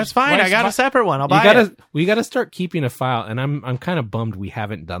 That's fine. I got a separate one. I'll buy it. We gotta start keeping a file, and I'm kind of bummed we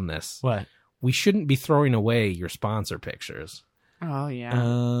haven't done this. What? We shouldn't be throwing away your sponsor pictures. Oh yeah.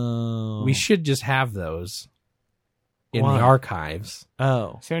 Oh. We should just have those in Why? the archives.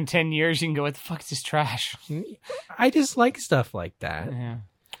 Oh. So in 10 years, you can go, what the fuck is this trash? I just like stuff like that. Yeah.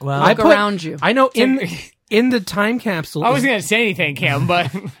 Well, I Look put- around you. I know in the time capsule I wasn't going to say anything, Cam,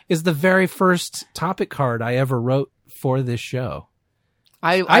 but is the very first topic card I ever wrote for this show.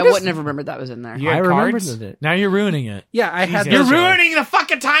 I just- wouldn't have remembered that was in there. You I had remember cards? it. now you're ruining it. Yeah, I had. Jesus. those- You're ruining the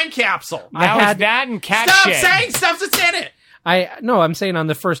fucking time capsule. that had- was that and cat Stop shit. saying stuff that's in it. I'm saying on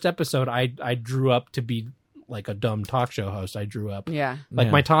the first episode, I drew up to be like a dumb talk show host. I drew up Yeah. like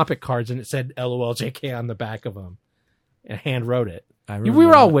Yeah. my topic cards, and it said LOLJK on the back of them, and hand wrote it. I We remember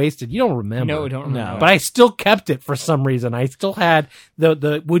were all that. wasted. You don't remember? No, don't remember. But I still kept it for some reason. I still had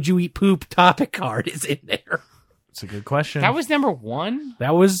the "Would you eat poop" topic card is in there. It's a good question. That was number one?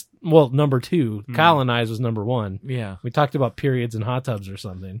 That was number 2. Kyle and I's was number 1. yeah. We talked about periods and hot tubs or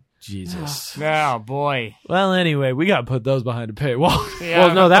something. Jesus. Oh, boy. Well, anyway, we got to put those behind a paywall. Yeah.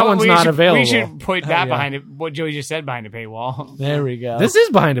 Well, no, that one's we not should- available. We should put that yeah. behind it. What Joey just said behind a paywall. There we go. This is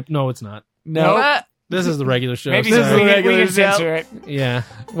behind it. No, it's not. no. What? This is the regular show. Maybe This is we the can regular show. censor it. Yeah.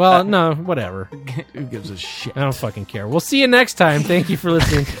 Well, no, whatever. Who gives a shit? I don't fucking care. We'll see you next time. Thank you for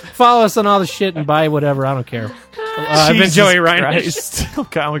listening. Follow us on all the shit and buy whatever. I don't care. I've been Jesus Joey Ryan. Christ.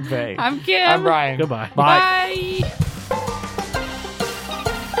 Comic Bay. I'm Kim. I'm Brian. Goodbye. Bye. Bye.